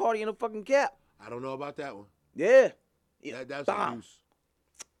shots of Bacardi in a fucking cap. I don't know about that one. Yeah. That's abuse.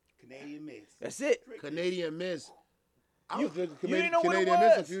 Canadian Miss. That's it. Canadian Miss. I was drinking didn't know Canadian what it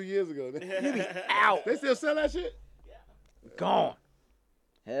was. Miss a few years ago. You be out. They still sell that shit? Gone.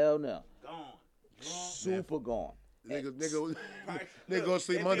 Hell no. Gone. Super gone. Nigga go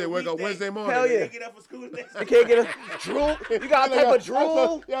sleep Monday, wake up Wednesday morning. Hell yeah. Get up for school next You can't get a drool. You got a type of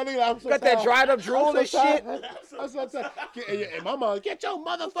drool. I'm so got that dried up drool and shit. I'm so tired. And my mom, get your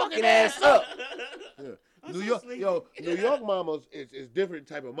motherfucking ass up. Yeah. New York mamas is different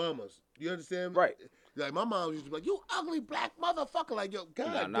type of mamas. You understand? Right. Like my mom used to be like, you ugly black motherfucker. Like, yo,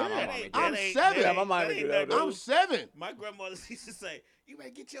 God nah, damn. I'm 7. I'm 7. My grandmother used to say, you better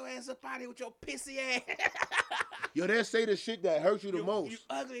get your ass up out here with your pissy ass. Yo, they say the shit that hurts you the most. You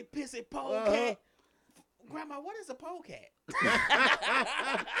ugly pissy polecat. Grandma, what is a polecat?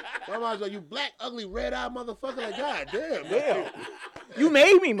 My mom's like, you black, ugly, red-eyed motherfucker. Like, God damn. You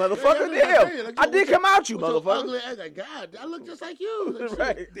made me, motherfucker. Damn. Like, I did come out you, motherfucker. Ugly ass. Like, God, I look just like you. Like,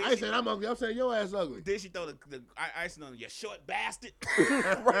 right. I ain't saying I'm ugly. I'm saying your ass ugly. Then she throw the icing on you short bastard.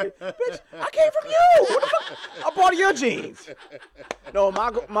 Right. Bitch, I came from you. What the fuck? I bought your jeans. No,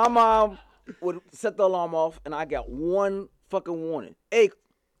 my mom would set the alarm off, and I got one fucking warning. Hey,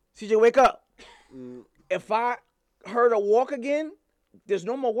 CJ, wake up. If I heard her walk again, there's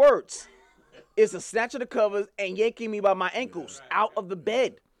no more words. It's a snatch of the covers and yanking me by my ankles out of the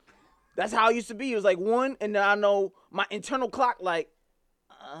bed. That's how it used to be. It was like one, and then I know my internal clock, like,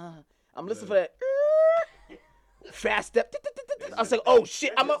 I'm listening for that. Fast step. I was like, oh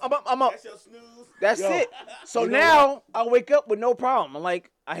shit, I'm up. That's your snooze. That's it. So now I wake up with no problem. I'm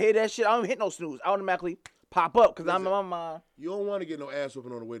like, I hear that shit. I don't hit no snooze. I automatically pop up because I'm in my mind. You don't want to get no ass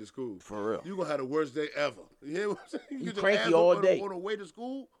whooping on the way to school. For real. You're going to have the worst day ever. You hear what I'm saying? You cranky all day. On the way to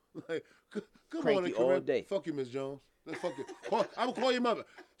school? Like, good cranky morning, all Corinne. day. Fuck you, Miss Jones. Fuck you. I'm going to call your mother.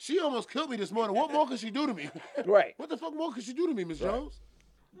 She almost killed me this morning. What more could she do to me? Right. What the fuck more could she do to me, Miss Jones?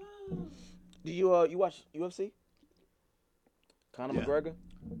 Do you watch UFC? Conor McGregor?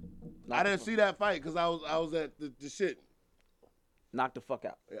 I didn't see that fight because I was at the shit. Knocked the fuck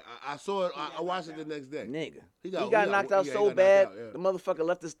out. Yeah, I saw it. I watched it the next day. Nigga. He got knocked out so bad, the motherfucker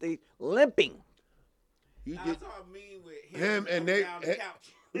left the stage limping. He I did. saw a meme with Him and Nate. down the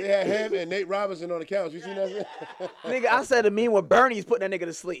couch. They had him and Nate Robinson on the couch. You seen that? Nigga, I said a meme where Bernie's putting that nigga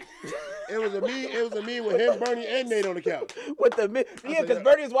to sleep. It was a meme with him, Bernie, and Nate on the couch. With the yeah, because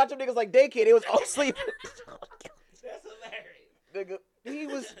Bernie was watching niggas like daycare. They was all asleep. That's hilarious.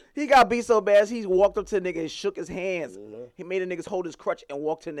 Nigga, he got beat so bad, he walked up to the nigga and shook his hands. Mm-hmm. He made the niggas hold his crutch and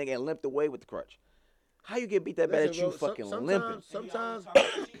walked to the nigga and limped away with the crutch. How you get beat that bad that you fucking limping?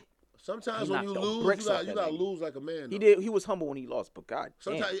 Sometimes when you lose, you gotta lose like a man. Though. He was humble when he lost, but God,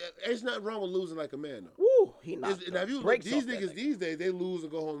 sometimes there's nothing wrong with losing like a man though. Woo, he knocked these niggas these days they lose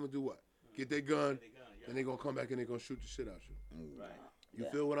and go home and do what? get their gun, and they're gonna come back and they're gonna shoot the shit out you. Right. You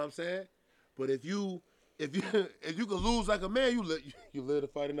feel what I'm saying? But if you could lose like a man, you live to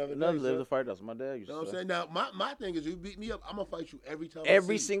fight another day. Live to fight. That's what my dad used to say. You know what I'm saying? Now, my thing is, you beat me up, I'm gonna fight you every time.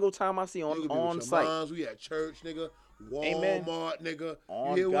 Every single time I see you on site. Moms, we at church, nigga. Walmart, nigga.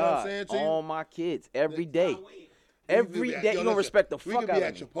 On you hear God, what I'm saying to you? on my kids, every day. Every day, you gonna respect the fuck out of me. We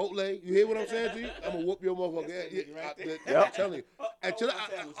could be at Chipotle. You hear what I'm saying to you? I'm gonna whoop your motherfucker. I'm telling you.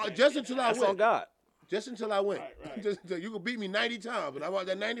 Just until I win. That's on God. Just until I win. Right. Just until you can beat me 90 times, but about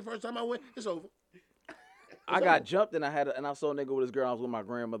that 91st time I win, it's over. I got jumped and I saw a nigga with his girl. I was with my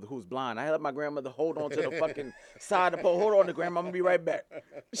grandmother who's blind. I had my grandmother hold on to the fucking side of the pole. Hold on to grandma. I'm gonna be right back.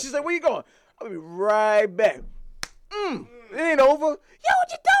 She said, "Where you going?" I'm gonna be right back. It ain't over. Yo,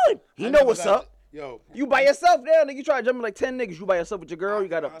 what you doing? He know what's up. Yo, you by yourself there, nigga. You try to jump like 10 niggas. You by yourself with your girl. You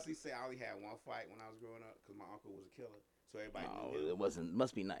gotta. I honestly say I only had one fight when I was growing up because my uncle was a killer. So everybody knew him. It wasn't.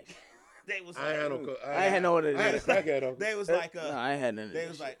 Must be nice. They was I like, had no. I had a crackhead uncle. They was like, no, I ain't had none of They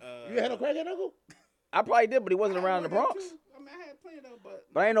was like, you had no crackhead uncle? I probably did, but he wasn't around in the Bronx. I mean, I had plenty though,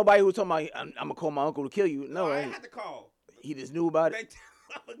 but ain't nobody who told me I'm gonna call my uncle to kill you. No, I had to call. He just knew about it.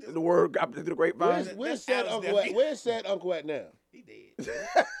 The word got through the grapevine. Where's said uncle at? Where's said uncle at now? He dead.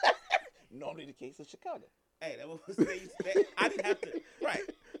 Normally the case in Chicago. Hey, that was I didn't have to. Right.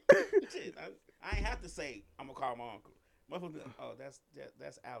 Shit, I ain't have to say I'm gonna call my uncle. Motherfucker, like, oh, that's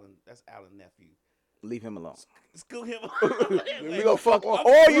Alan. That's Alan's nephew. Leave him alone. School him. We gonna fuck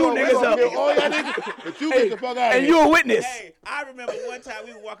all you niggas up. All y'all niggas. But you get the fuck out of here. And you a witness. Hey, I remember one time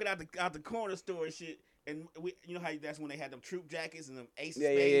we were walking out the corner store and shit, and we, you know how that's when they had them troop jackets and them Ace of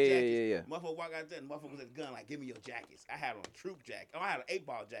Spades jackets. Yeah. Motherfucker walk out there and motherfucker was at the gun like, give me your jackets. I had on a troop jacket. Oh, I had an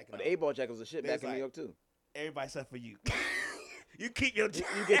 8-ball jacket. The 8-ball jacket was a shit back in New York too. Everybody except for you. You keep your jacket.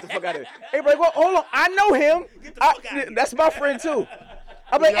 You get the fuck out of here. Everybody, well, hold on. I know him. Get the fuck out of here. That's my friend too.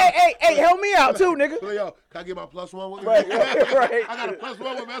 I'm like, hey, help me out too, nigga. Yo, can I get my +1 with me? Right. I got a +1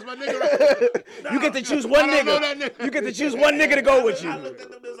 with me. That's my nigga right. You get to choose one nigga. You get to choose one nigga to go with you. I looked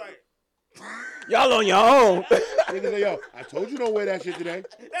at them, it was like, y'all on your own. Nigga say, yo, I told you don't wear that shit today.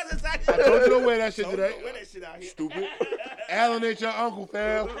 That's exactly. I told you don't wear that shit today. Don't wear that shit out here. Stupid. Alan ain't your uncle,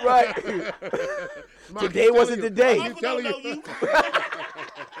 fam. Right. Today wasn't the day. I'm telling you.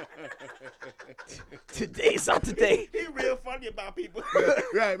 Today's not today. He real funny about people.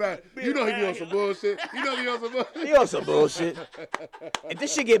 Right. You know he be on some bullshit. He on some bullshit. If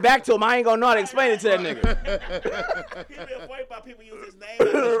this shit get back to him, I ain't gonna know how to explain it to that nigga. He real funny about people use his name.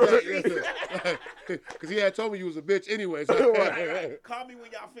 Because he had told me you was a bitch anyway. So. Right. Call me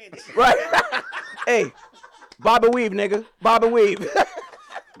when y'all finish. Right. Hey, Bob and Weave, nigga. Bob and Weave.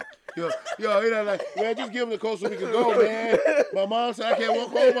 Yo, he like, man, just give him the coat so we can go, man. My mom said I can't walk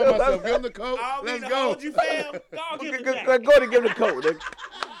home by myself. Give him the coat. Let's go. Hold you, fam. Go give him the Go to give him the coat, nigga.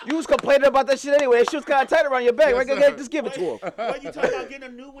 You was complaining about that shit anyway. That shit was kind of tight around your back. Yes, right? Just give it to him. What you talking about getting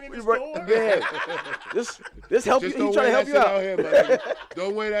a new one in the store? Yeah. This help just you. He trying to help you out. Here, my nigga.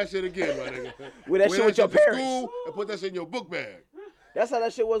 Don't wear that shit again, my nigga. Wear that shit with your parents. School and put that shit in your book bag. That's how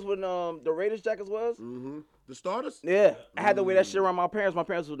that shit was when the Raiders jackets was. Mm-hmm. The starters? Yeah. I had to wear that shit around my parents. My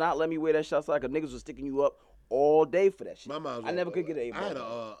parents would not let me wear that shit outside because niggas was sticking you up all day for that shit. My mom I never could get an I had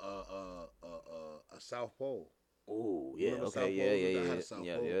a South Pole. Oh, yeah. Okay, yeah. I had a South Pole.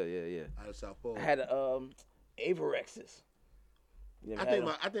 Yeah. I had a South Pole. I had Avorexes. I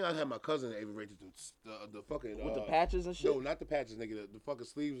think I had my cousin Averex the fucking with the patches and shit. No, not the patches, nigga. The fucking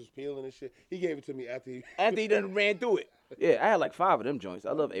sleeves was peeling and shit. He gave it to me after he done ran through it. Yeah, I had like 5 of them joints.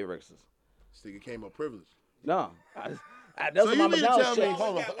 I love Avorexes. This nigga came up privileged. No, that's so you mean to tell me?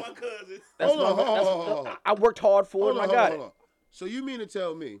 Hold on. Got one cousin. Hold on. I worked hard for it. I got it. So you mean to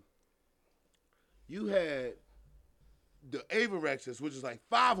tell me you had the Avorexes, which is like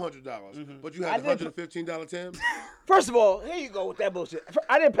 $500, but you had the $115 Timbs? First of all, here you go with that bullshit.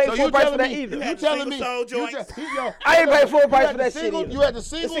 I didn't pay full price for that either. You telling me? I didn't pay full price for that shit either. You had the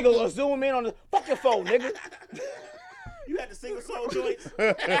single? This nigga gonna zoom in on the fuck your phone, nigga. You had the single soul joints?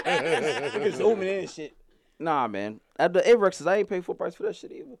 Nigga zooming in and shit. Nah, man. At the Avorexes, I ain't pay full price for that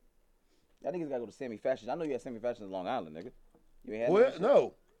shit either. Y'all niggas gotta go to Sammy Fashions. I know you had Sammy Fashions in Long Island, nigga. You ain't had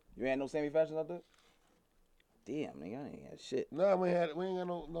no. You ain't had no Sammy Fashions out there? Damn, nigga, I ain't had shit. Nah, we ain't got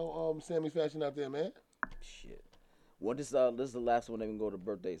no Sammy Fashion out there, man. Shit. Well, this is the last one. Then we can go to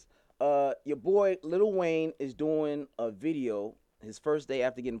birthdays. Your boy Lil Wayne is doing a video his first day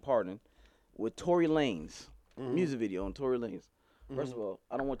after getting pardoned with Tory Lanez. Music video on Tory Lanez. First of all,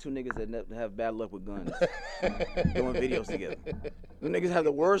 I don't want two niggas that have bad luck with guns doing videos together. The niggas have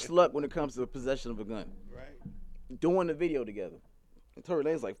the worst luck when it comes to the possession of a gun. Right. Doing the video together. And Tory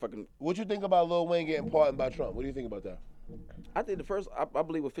Lanez like fucking. What you think about Lil Wayne getting pardoned by Trump? What do you think about that? I think the first, I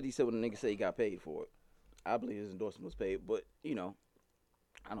believe what 50 said when the nigga said he got paid for it. I believe his endorsement was paid, but I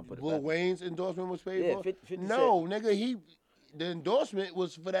don't put it. Lil Wayne's endorsement was paid for? 50 no, nigga, the endorsement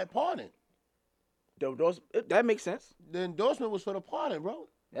was for that pardon. The endorsement, that makes sense. The endorsement was for the pardon, bro.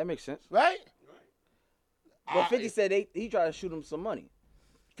 That makes sense. Right? But 50 said he tried to shoot him some money.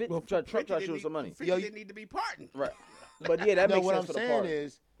 Trump tried to shoot him some money. 50 didn't need to be pardoned. Right. But yeah, that makes sense for the pardon. What I'm saying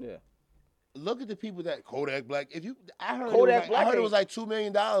is, look at the people that Kodak Black. I heard it was like $2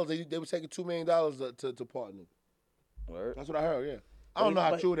 million. They were taking $2 million to pardon him. Word. That's what I heard. Yeah. I don't know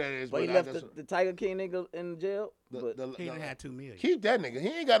how true that is. But he left the Tiger King nigga in jail. He didn't have $2 million. Keep that nigga. He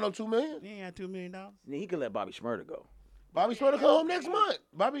ain't got no $2 million. He ain't had $2 million. He could let Bobby Shmurda go. Bobby Shmurda come home next month.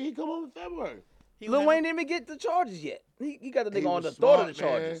 He come home in February. Lil Wayne didn't even get the charges yet. He got the nigga on the thought of the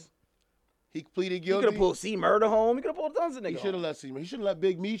charges. He pleaded guilty. He could have pulled C Murder home. He could have pulled tons of niggas. He should have let C Murder. He should have let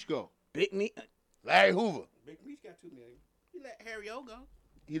Big Meech go. Big Meech. Larry Hoover. Big Meech got $2 million. He let Harry O go.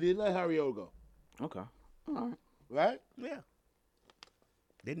 He did let Harry O go. Okay. All right. Right? Yeah.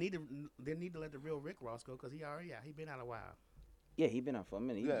 They need to let the real Rick Ross go because he already out. He been out a while. Yeah, he been out for a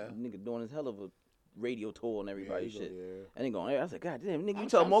minute. Nigga doing his hell of a radio tour and everybody's shit. And he going, I was like, God damn, nigga, you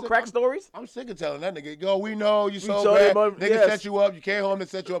tell more crack stories? I'm sick of telling that nigga, yo, we know you so bad. Nigga set you up. You came home and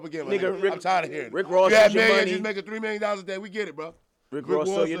set you up again. Nigga, I'm tired of hearing it. Rick Ross, you had millions, he's making $3 million a day. We get it, bro. Rick Ross,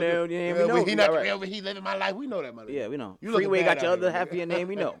 so you know, we know. He not real, but he living my life. We know that, man. Yeah, we know. Freeway got your other half of your name.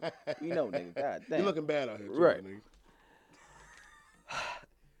 We know. We know, nigga. God damn. You looking bad out here, too, right? Nigga.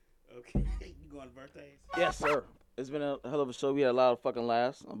 Okay, you going to birthdays? Yes, sir. It's been a hell of a show. We had a lot of fucking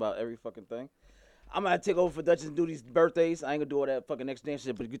laughs about every fucking thing. I'm gonna take over for Duchess and do these birthdays. I ain't gonna do all that fucking next dance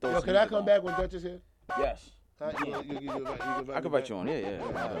shit, but you throw. Yo, can I come back when Duchess here? Yes. I can invite you on. Yeah.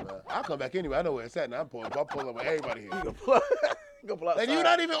 I'll come back anyway. I know where it's at now. I'm pulling up with everybody here. You pull and you're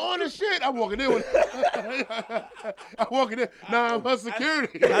not even on the shit. I'm walking in with I'm walking in. Nah, I'm on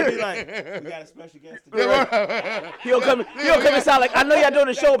security. I'll be like, we got a special guest today. He'll come inside like, I know y'all doing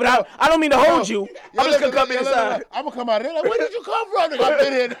the show, but I don't mean to hold you. I'm just gonna come inside. I'm gonna come out of there like, where did you come from? I've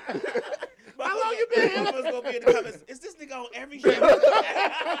been here. How long you been here? Gonna be in the comments. Is this nigga on every show?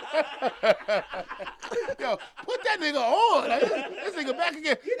 Yo, put that nigga on. Like, this nigga back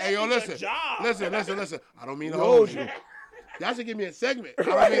again. Hey, yo, listen. I don't mean to hold you. Y'all should give me a segment. I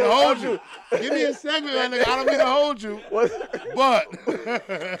don't mean to hold you. Give me a segment, man. Nigga. I don't mean to hold you. But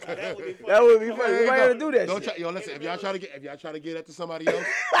that would be funny. Why gotta do that? Don't try, yo, listen. If y'all try to get at to somebody else.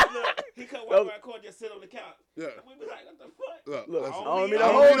 He come walk around court, just sit on the couch. Yeah. We be like, what the fuck? Look, I don't mean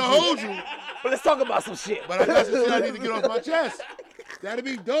to hold you. But let's talk about some shit. But that's the shit I need to get off my chest. That'd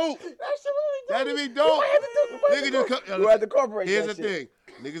be dope. That'd be dope. Nigga just come. We're at the corporate. Here's the thing.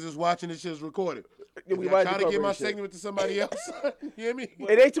 Niggas is watching this shit's recorded. I try to get my segment to somebody else. You hear me?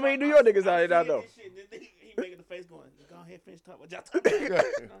 It ain't too many New York niggas out here now, though. He making the face going, go ahead, finish talking what y'all talking about.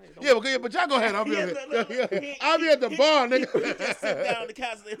 Yeah, but y'all go ahead. I'll be at the bar, nigga. He just sit down on the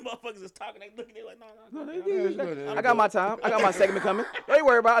couch and the motherfuckers is talking. They looking at it like, no. I got my time. I got my segment coming. Don't you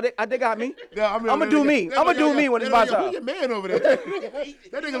worry about it. They got me. Yeah, I'm gonna do me. I'm gonna do me when it's my time. Who's your man over there? That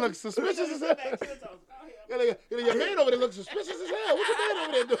nigga looks suspicious as hell. Your man over there looks suspicious as hell. What's your man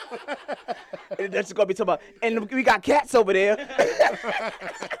over there doing? That's gonna be talking about. And we got cats over there.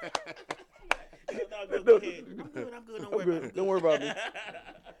 I'm good. Don't worry about me.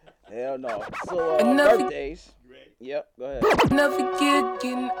 Hell no. So birthdays. Yep, go ahead. Never forget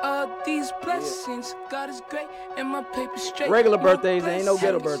getting all these blessings. God is great and my paper straight. Regular birthdays, ain't no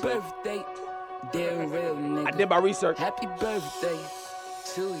ghetto birthday. They're real nigga. I did my research. Happy birthday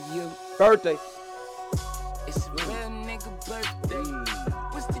to you. Birthday. It's a real nigga birthday.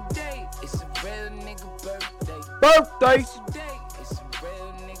 What's the day? It's a real nigga birthday. Birthdays. It's a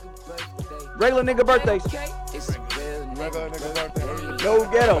real nigga birthday. Regular nigga birthdays. It's a real nigga birthday. No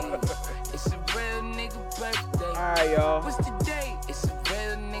ghetto. It's a real nigga birthday. Alright, y'all. What's the day? It's a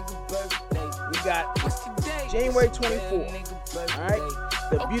real nigga birthday. We got What's the day? January 24th. Alright?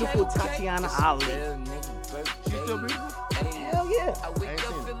 The beautiful Tatiana Ali. She's still beautiful? Hell yeah.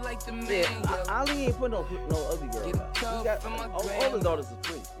 Yeah, Ali ain't put no ugly girl out. He got all his daughters is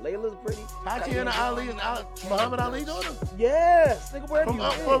pretty. Layla's pretty. Tatiana Ali is Muhammad Ali's daughter? Yes. Nigga, where do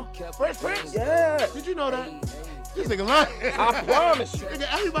you from Fresh Prince? Yeah. Did you know that? This nigga lying. I promise you. Nigga,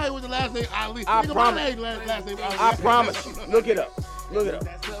 everybody with the last name Ali. I nigga, promise. My last name Ali. I promise you. Look it up. Look it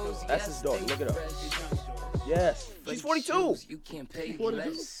up. That's his daughter. Look it up. Yes. She's 42. You can't pay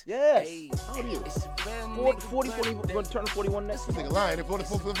 42? Yes. How old are you? 40, going to turn 41 next This month. nigga lying.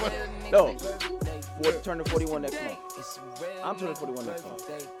 44. No. Turning 41 next month. I'm turning 41 next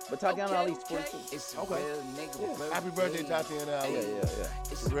month. But Tatiana Ali's 42. Okay. Yeah. Happy birthday, Tatiana Ali. Yeah.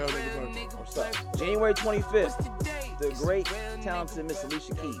 It's a real nigga birthday. What's up? January 25th. the great, talented Miss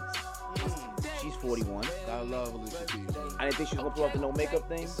Alicia Keys. She's 41. I love Alicia Keys. I didn't think she was gonna pull off the no makeup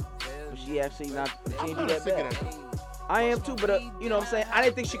thing, but she actually not. She ain't do that sick bad. of that. I am too, but you know what I'm saying. I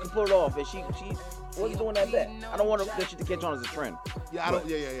didn't think she could pull it off, and she wasn't doing that bad. I don't want that shit to catch on as a trend. Yeah, I don't.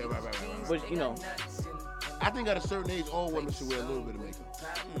 Yeah, right. But you know, I think at a certain age, all women should wear a little bit of makeup.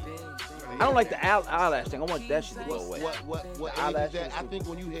 I don't like the eyelash thing. I want that shit to go away. What age is that? I think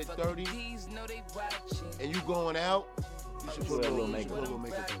when you hit 30 and you going out, you should put a little makeup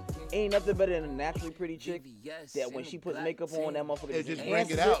on. Ain't nothing better than a naturally pretty chick that when she puts makeup on, that motherfucker it just bring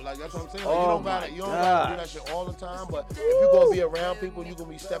it out. Like that's what I'm saying. Like, Oh you don't gotta do that shit all the time. But if you're gonna be around people, you're gonna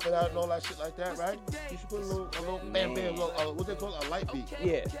be stepping out and all that shit like that, right? You should put a little bam, what they call it, a light beat.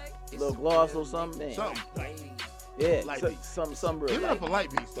 Yeah, a little gloss or something. Man. Something. Yeah, Light some real. Give it light. up a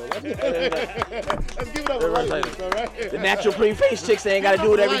light beat, though. Let's give it up a light beat, all right? The natural pretty face chicks ain't gotta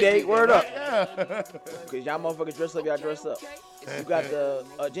do it every day. Word up. Yeah. Cause y'all motherfuckers dress up, y'all dress up. You got the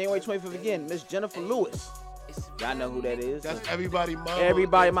January 25th again, Miss Jennifer Lewis. Y'all know who that is. That's everybody mama.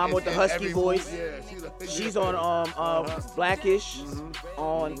 Everybody mama with the husky every voice. Yeah, She's on Blackish,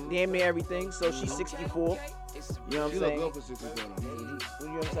 on damn near everything. So she's 64. You know what I'm saying? She look good for 64. You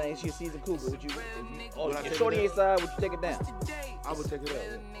know what I'm saying? She's a seasoned cougar. If Shorty ain't side, would you take it down? I would take it out.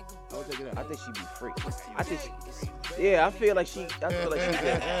 I would take it out. I think she'd be free. I feel like she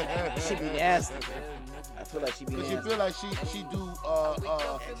be nasty. I feel like she be nasty. Cause you feel like she do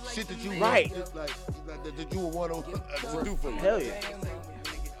shit that you right. want, like that you would want to do for you. Hell yeah.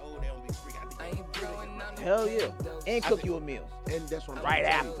 Hell yeah. And cook you a meal. And that's what I'm right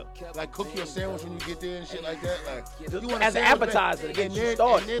saying. after. Like cook you a sandwich when you get there and shit like that. Like you want as an appetizer to get you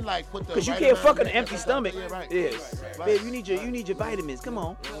started. And then like put the because you can't fuck on an empty stuff. stomach. Yeah, right. Yes. Right. Babe, you need your vitamins. Come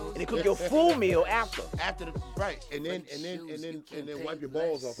on. And then cook your full meal after. After the right. And then wipe your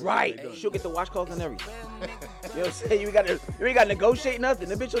balls off. Right. She'll get the washcloth and everything. You know what I'm saying? You ain't got to negotiate nothing.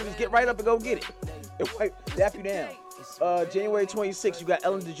 The bitch will just get right up and go get it. And dap you down. January 26th, you got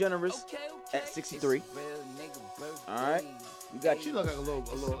Ellen DeGeneres at 63. All right. You got she look like a little.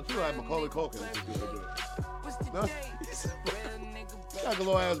 She look like Macaulay Culkin. No? She like a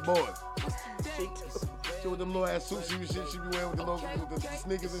little ass boy. She with them little ass suits she be wearing with the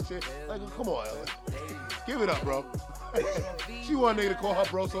sneakers and shit. Like, come on, Ellen. Give it up, bro. She want a nigga to call her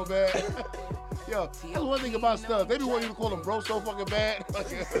bro so bad. Yo, that's one thing about stuff. They be wanting you to call them bro so fucking bad.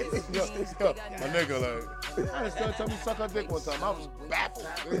 yo, my nigga, like, I had a son tell me suck her dick one time. I was baffled.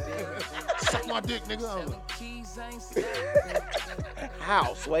 Suck my dick, nigga. I was like,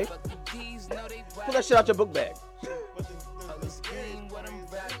 how, Sway? Pull that shit out your book bag.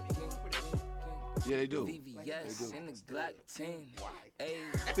 Yeah, they do.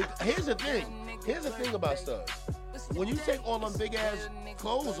 Here's the thing about stuff. When you take all them big ass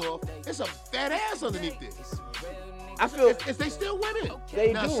clothes off, it's a fat ass underneath this. I feel it's they still women.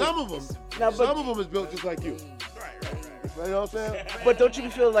 They now do. Some of them is built just like you. You know what I'm saying? But don't you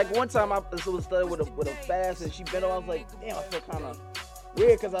feel like one time I was studying with a fast and she bent over, I was like, damn, I feel kind of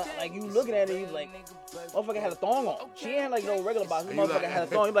weird because like you looking at it, you like, motherfucker had a thong on. She ain't like no regular box. Motherfucker like, had a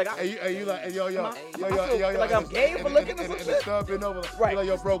thong. You like, you like, yo, like I'm gay for looking at some shit. And the stub been over. Right. Like,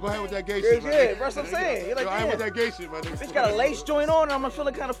 yo, bro, go ahead with that gay shit. Yeah, that's what I'm saying. You're like, I ain't with that gay shit, man. Bitch got a lace joint on, and I'm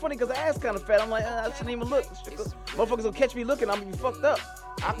feeling kind of funny because the ass kind of fat. I'm like, I shouldn't even look. Motherfuckers will catch me looking, I'm gonna be fucked up.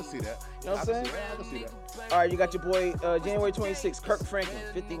 I can see that. You know what I'm saying? I can see that. All right, you got your boy January 26th, Kirk Franklin,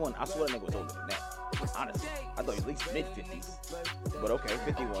 51. I swear that nigga was older than that. Honestly, I thought he was at least mid-50s. But okay,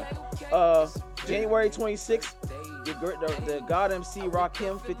 51. January 26th, the God MC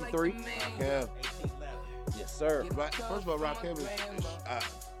Rakim, 53. Yeah. Yes, sir. Right. First of all, Rakim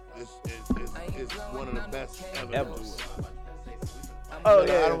is one of the best ever. Oh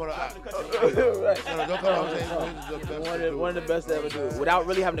yeah. I don't want to. Right. No, don't come out saying one of the best to ever do it without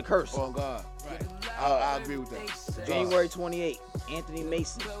really having to curse. Oh God. Right. I agree with that. January 28th,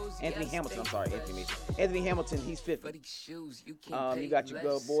 Anthony Hamilton, he's 50. You got your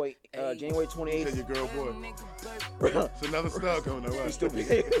girl boy, January 28th. You said your girl boy. It's another stud coming up. Right? Still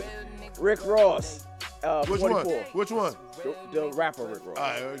Rick Ross, 44. Which one? The rapper Rick Ross.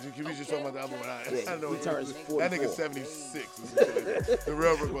 All right, can we just talk about the other one? Yeah, I know he turns 44. That nigga's 76. The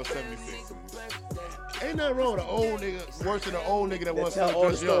real Rick Ross 76. Ain't nothing wrong with an old nigga, worse than an old nigga that wants to tell all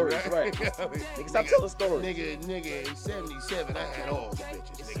the stories, young, right? Nigga, stop telling stories. Nigga, in 77, I had all the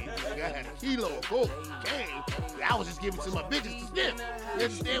bitches, nigga. I had a kilo of cocaine. I was just giving to my bitches to sniff. You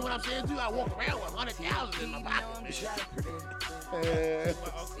understand what I'm saying, too? I walk around with 100,000 in my pocket, bitch.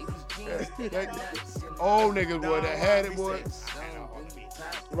 Old niggas, boy, that had it, boy.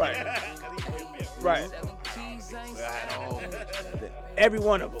 Right. Right. I had all. Every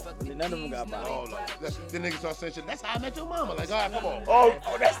one of them. None of them got by. Oh, no. The niggas start saying shit. That's how I met your mama. Like, all right, come on. Oh,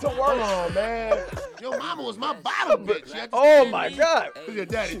 that's the worst. Come on, man. Your mama was my bottom bitch. Oh my God. Your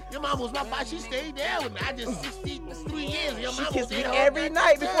daddy. Your mama was my bottom. She stayed there with me. I just 63 years. Your mama Kissed was me there every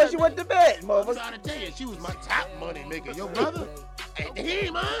night before she went to bed, I'm motherfucker. trying to tell you, she was my top money maker. Your brother, he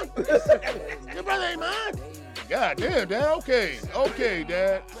ain't mine. Your brother ain't mine. God damn, Dad. Okay,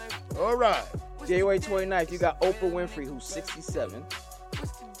 Dad. All right. January 29th, you got Oprah Winfrey, who's 67.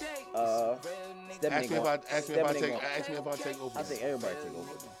 Ask me if I take Oprah. I think everybody take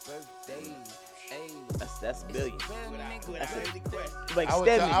Oprah. That's billion. Like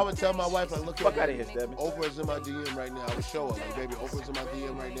I would tell my wife, like, look fuck at out of here, Stedman. Oprah's in my DM right now. I would show her, like, baby, Oprah's in my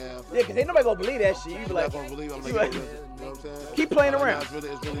DM right now. Yeah, cause ain't nobody gonna believe that shit. You be She's like, not gonna believe. I'm like, like, you know what I'm saying? keep playing Right around. now,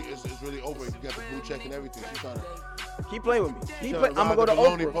 it's really over. You got the blue check and everything. She's trying to. Keep playing with me. I'm I'm gonna go to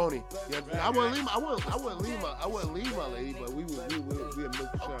Oprah. Pony. Yeah, I wouldn't leave my lady, but we would milk the shit out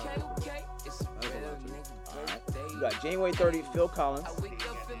of Oprah. You got January 30th, Phil Collins.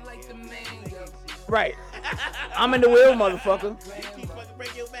 Right. I'm in the wheel, motherfucker.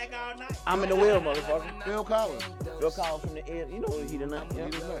 I'm in the wheel, motherfucker. Phil Collins. Phil Collins from the air. You know who he done.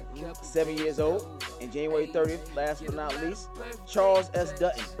 Yeah. 7 years old. And January 30th, last but not least, Charles S.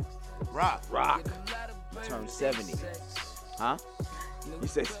 Dutton. Rock. Turned 70. Huh? He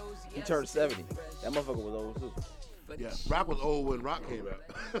said he turned 70. That motherfucker was old too. Yeah. Rock was old when Rock came out.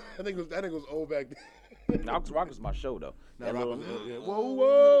 I think that nigga was old back then. Rock was my show though. That little, yeah.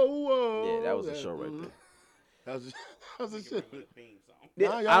 Whoa. Yeah, that was a show right there. That was a shit.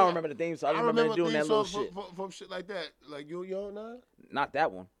 Yeah, I don't remember the theme song. I remember doing that little shit. From shit like that. Like you don't know? Not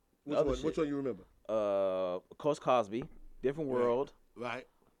that one. Which one you remember? Coach Cosby, Different World. Right.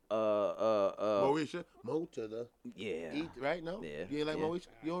 Moesha. Mo to the. Yeah. Eat, right? No. Yeah. You ain't like Moesha?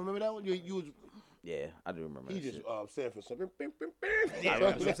 You don't remember that one? You was. Yeah, I do remember. He that just shit. said for something. I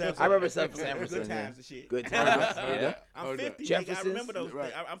remember San Francisco. Good times and shit. Good times. Yeah. I'm 50. Jeffersons. I remember those.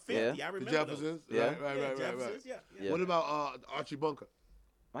 Right. I'm 50. Yeah. I remember The Jeffersons. Yeah. Right. Jeffersons, yeah. What about Archie Bunker?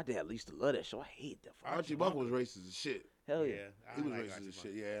 My dad used to love that show. I hate that. Archie Bunker was racist as shit. Hell yeah. He was racist as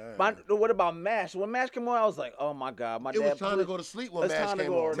shit. Yeah. What about MASH? When MASH came on, I was like, oh my God, my dad. It was time to go to sleep when MASH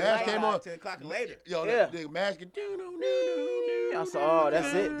came on. MASH came on 10 o'clock later. Yo, yeah. that MASH get. I said, oh,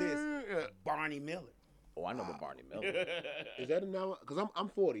 that's it. Barney Miller. Oh, I know about Barney Miller. Is that now? Because I'm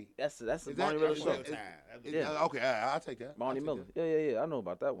 40. That's the Is Barney that- Miller is show. that- Yeah. Okay, I'll take that. Barney I'll Miller. take Yeah. I know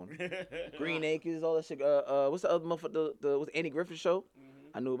about that one. Green Acres, all that shit. What's the other motherfucker? The was Andy Griffith show?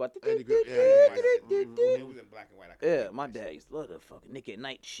 I knew about the. Andy Griffith, It was in black and white. Yeah, my dad used to love the fucking Nick at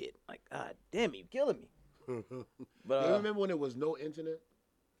Night shit. Like, God damn, you killing me. But you remember when there was no internet?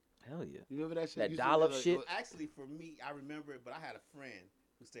 hell yeah. You remember that shit? That You used to dial-up like- shit? Actually, for me, I remember it, but I had a friend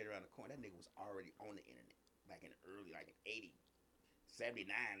who stayed around the corner. That nigga was already on the internet back in the early, like in 80,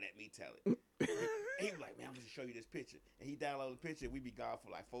 79, let me tell it. He was like, man, I'm going to show you this picture. And he downloaded the picture. We be gone for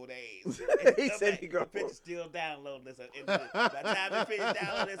like 4 days. He said he The go. picture still downloading this. By the time the picture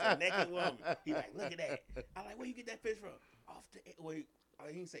downloaded, it's a naked woman. He like, look at that. I'm like, where you get that picture from? Off the, well, he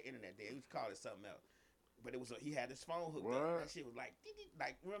didn't say internet there. He was calling it something else. But it was he had his phone hooked up. That shit was like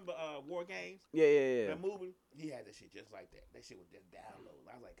remember War Games? Yeah. That movie? He had that shit just like that. That shit was just download.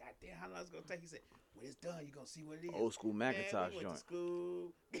 I was like, God damn, how long is it gonna take? He said, when it's done, you gonna see what it is. Old school Macintosh we went joint. to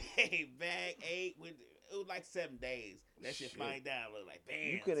school, came back, ate. It was like 7 days. That shit finally downloaded. Like,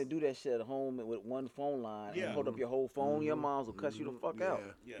 bam. You couldn't do that shit at home with one phone line and hold up your whole phone. Your moms will cuss you the fuck out.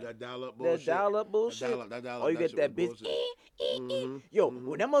 Yeah. That dial-up bullshit. That dial-up bullshit. Oh, you get that bitch. Yo,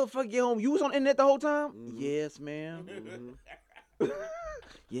 when that motherfucker get home, you was on the internet the whole time? Yes, ma'am.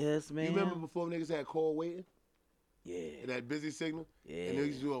 Yes, ma'am. You remember before niggas had call waiting? Yeah. And that busy signal? Yeah. And they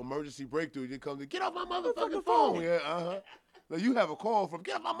used to do an emergency breakthrough. You come to get off my motherfucking phone. Yeah, Now you have a call from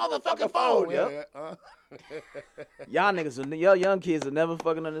get off my motherfucking phone. Yep. Y'all niggas, y'all young kids will never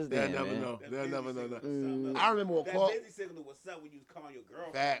fucking They'll understand, never man. know. They'll never know. That I remember when call. busy signal was something when you was calling your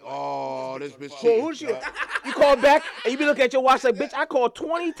girlfriend. Fact. Oh, this bitch. So who she? You call back and you be looking at your watch like, bitch, I called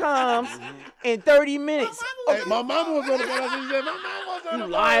 20 times in 30 minutes. Hey, my mama was on the phone. She said, my mama was on the phone. You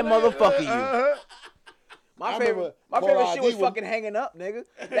lying motherfucker, you. My I favorite remember shit was Call ID fucking hanging up, nigga.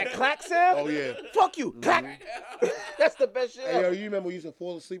 That clack sound. Oh, yeah. Fuck you, clack. That's the best shit. Hey, ever. yo, you remember you used to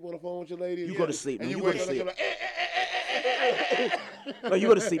fall asleep on the phone with your lady? You go to sleep. And No, you you go to wake up and sleep. you're like, No, you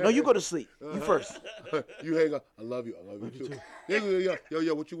go to sleep. No, you go to sleep. You first. You hang up. I love you. I love you too.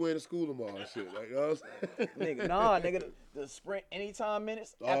 Yo, what you wearing to school tomorrow and shit? Like, you know what I'm saying? Nigga, nah, nigga. The Sprint anytime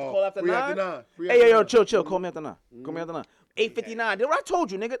minutes. After Oh, call after free 9. after 9. Free Hey, after yo, 9. chill. Call me after 9. Call me after 9. 8:59. Did what I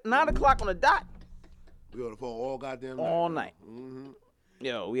told you, nigga. 9 o'clock on the dot. We on the phone all goddamn night. All night. Mm-hmm.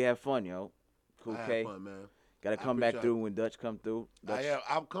 Yo, we had fun, yo. Cool K. Fun, man. Gotta come back through when Dutch come through. Dutch.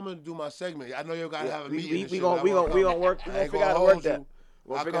 I'm coming to do my segment. I know you gotta have a meeting. We gonna work. We gonna figure out how to work that.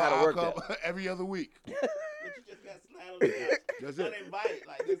 We'll figure out how to work that every other week. But you just got slid on That's it. Uninvited,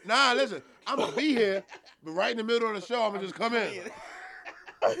 like this. Nah, listen. I'm gonna be here, but right in the middle of the show, I'm gonna just come in.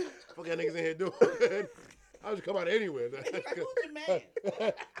 Fuck that niggas in here doing. I'll just come out anywhere. Like, who's your man?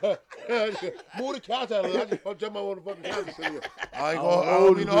 Move the couch out of there. I just jump my motherfucking couch. I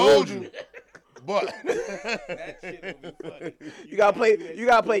don't mean to hold you. But That shit will be funny. you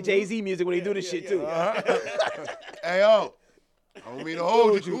gotta play Jay-Z music when he do this shit too. Hey yo, I don't mean to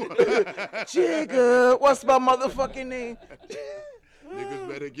hold you. Jigga, what's my motherfucking name? Niggas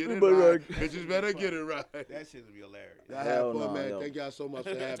better get it right. Bitches better get it right. That shit will be hilarious. I had fun, man. Thank y'all so much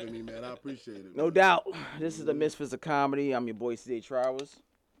for having me, man. I appreciate it. No doubt. This is the Misfits of Comedy. I'm your boy CJ Travers.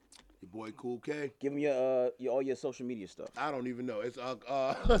 Your boy Cool K. Give me all your social media stuff. I don't even know. It's I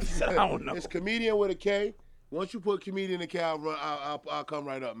don't know. It's comedian with a K. Once you put comedian in the K, I'll come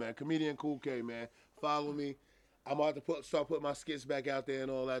right up, man. Comedian Cool K, man. Follow me. I'm about to start putting my skits back out there and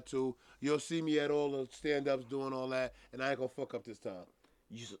all that too. You'll see me at all the stand-ups doing all that, and I ain't gonna fuck up this time.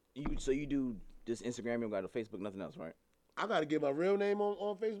 So you do this Instagram? You don't got a Facebook, nothing else, right? I gotta get my real name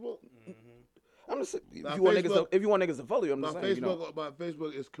on Facebook. Mm-hmm. I'm just saying, if you want niggas to follow you, I'm just saying. My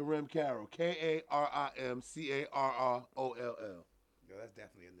Facebook is Karim Carroll, KARIM CARROLL. Yo, that's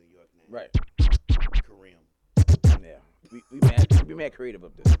definitely a New York name. Right. Karim. Yeah. We mad creative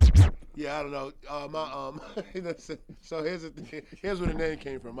up there. Yeah, I don't know. So here's the thing. Here's where the name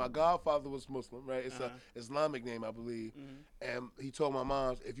came from. My godfather was Muslim, right? It's an Islamic name, I believe. Mm-hmm. And he told my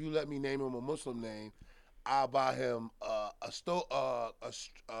mom, if you let me name him a Muslim name, I'll buy him a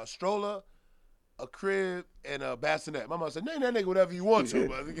stroller, a crib, and a bassinet. My mom said, name that nigga whatever you want to.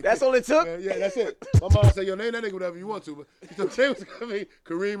 That's all it took? Yeah, that's it. My mom said, yo, name that nigga whatever you want to. But he said, James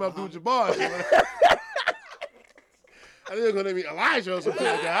Kareem Abdul-Jabbar. I think they're going to name me Elijah or something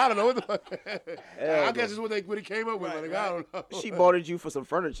like that. I don't know what the fuck. I guess it's what he came up with. Right. I don't know. She boarded you for some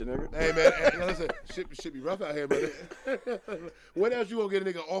furniture, nigga. Hey, man, listen, shit be rough out here, man. When else you going to get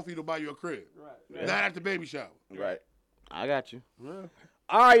a nigga off you to buy you a crib? Right. Not at the baby shower. Right. I got you. Yeah.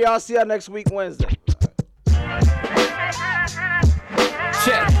 All right, y'all. See y'all next week, Wednesday.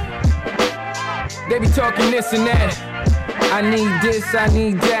 Check. They be talking this and that. I need this, I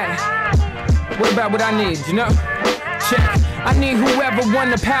need that. What about what I need, you know? Check. I need whoever won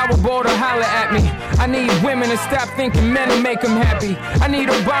the Powerball to holler at me. I need women to stop thinking men will make them happy. I need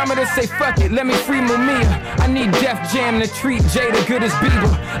Obama to say fuck it, let me free Mumia. I need Def Jam to treat Jada good as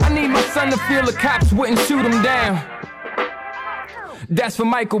Bieber. I need my son to feel the cops wouldn't shoot him down. That's for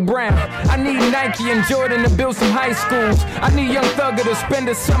Michael Brown. I need Nike and Jordan to build some high schools. I need Young Thugger to spend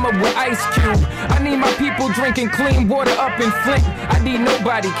a summer with Ice Cube. I need my people drinking clean water up in Flint. I need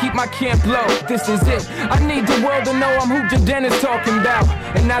nobody, keep my camp low, this is it. I need the world to know I'm who Jaden is talking about,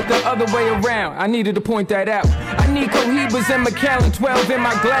 and not the other way around. I needed to point that out. I need Cohibas and Macallan 12 in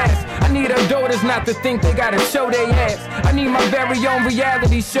my glass. I need our daughters not to think they gotta show their ass. I need my very own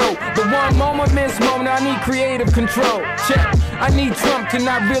reality show. The one moment, Miss Mona, I need creative control. Check. I need Trump to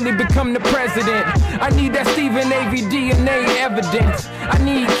not really become the president. I need that Stephen A.V. DNA evidence. I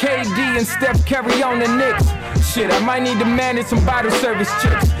need KD and Steph Curry on the Knicks. Shit, I might need to manage some bottle service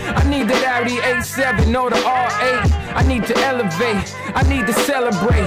chicks. I need that Audi A7 or the R8. I need to elevate. I need to celebrate.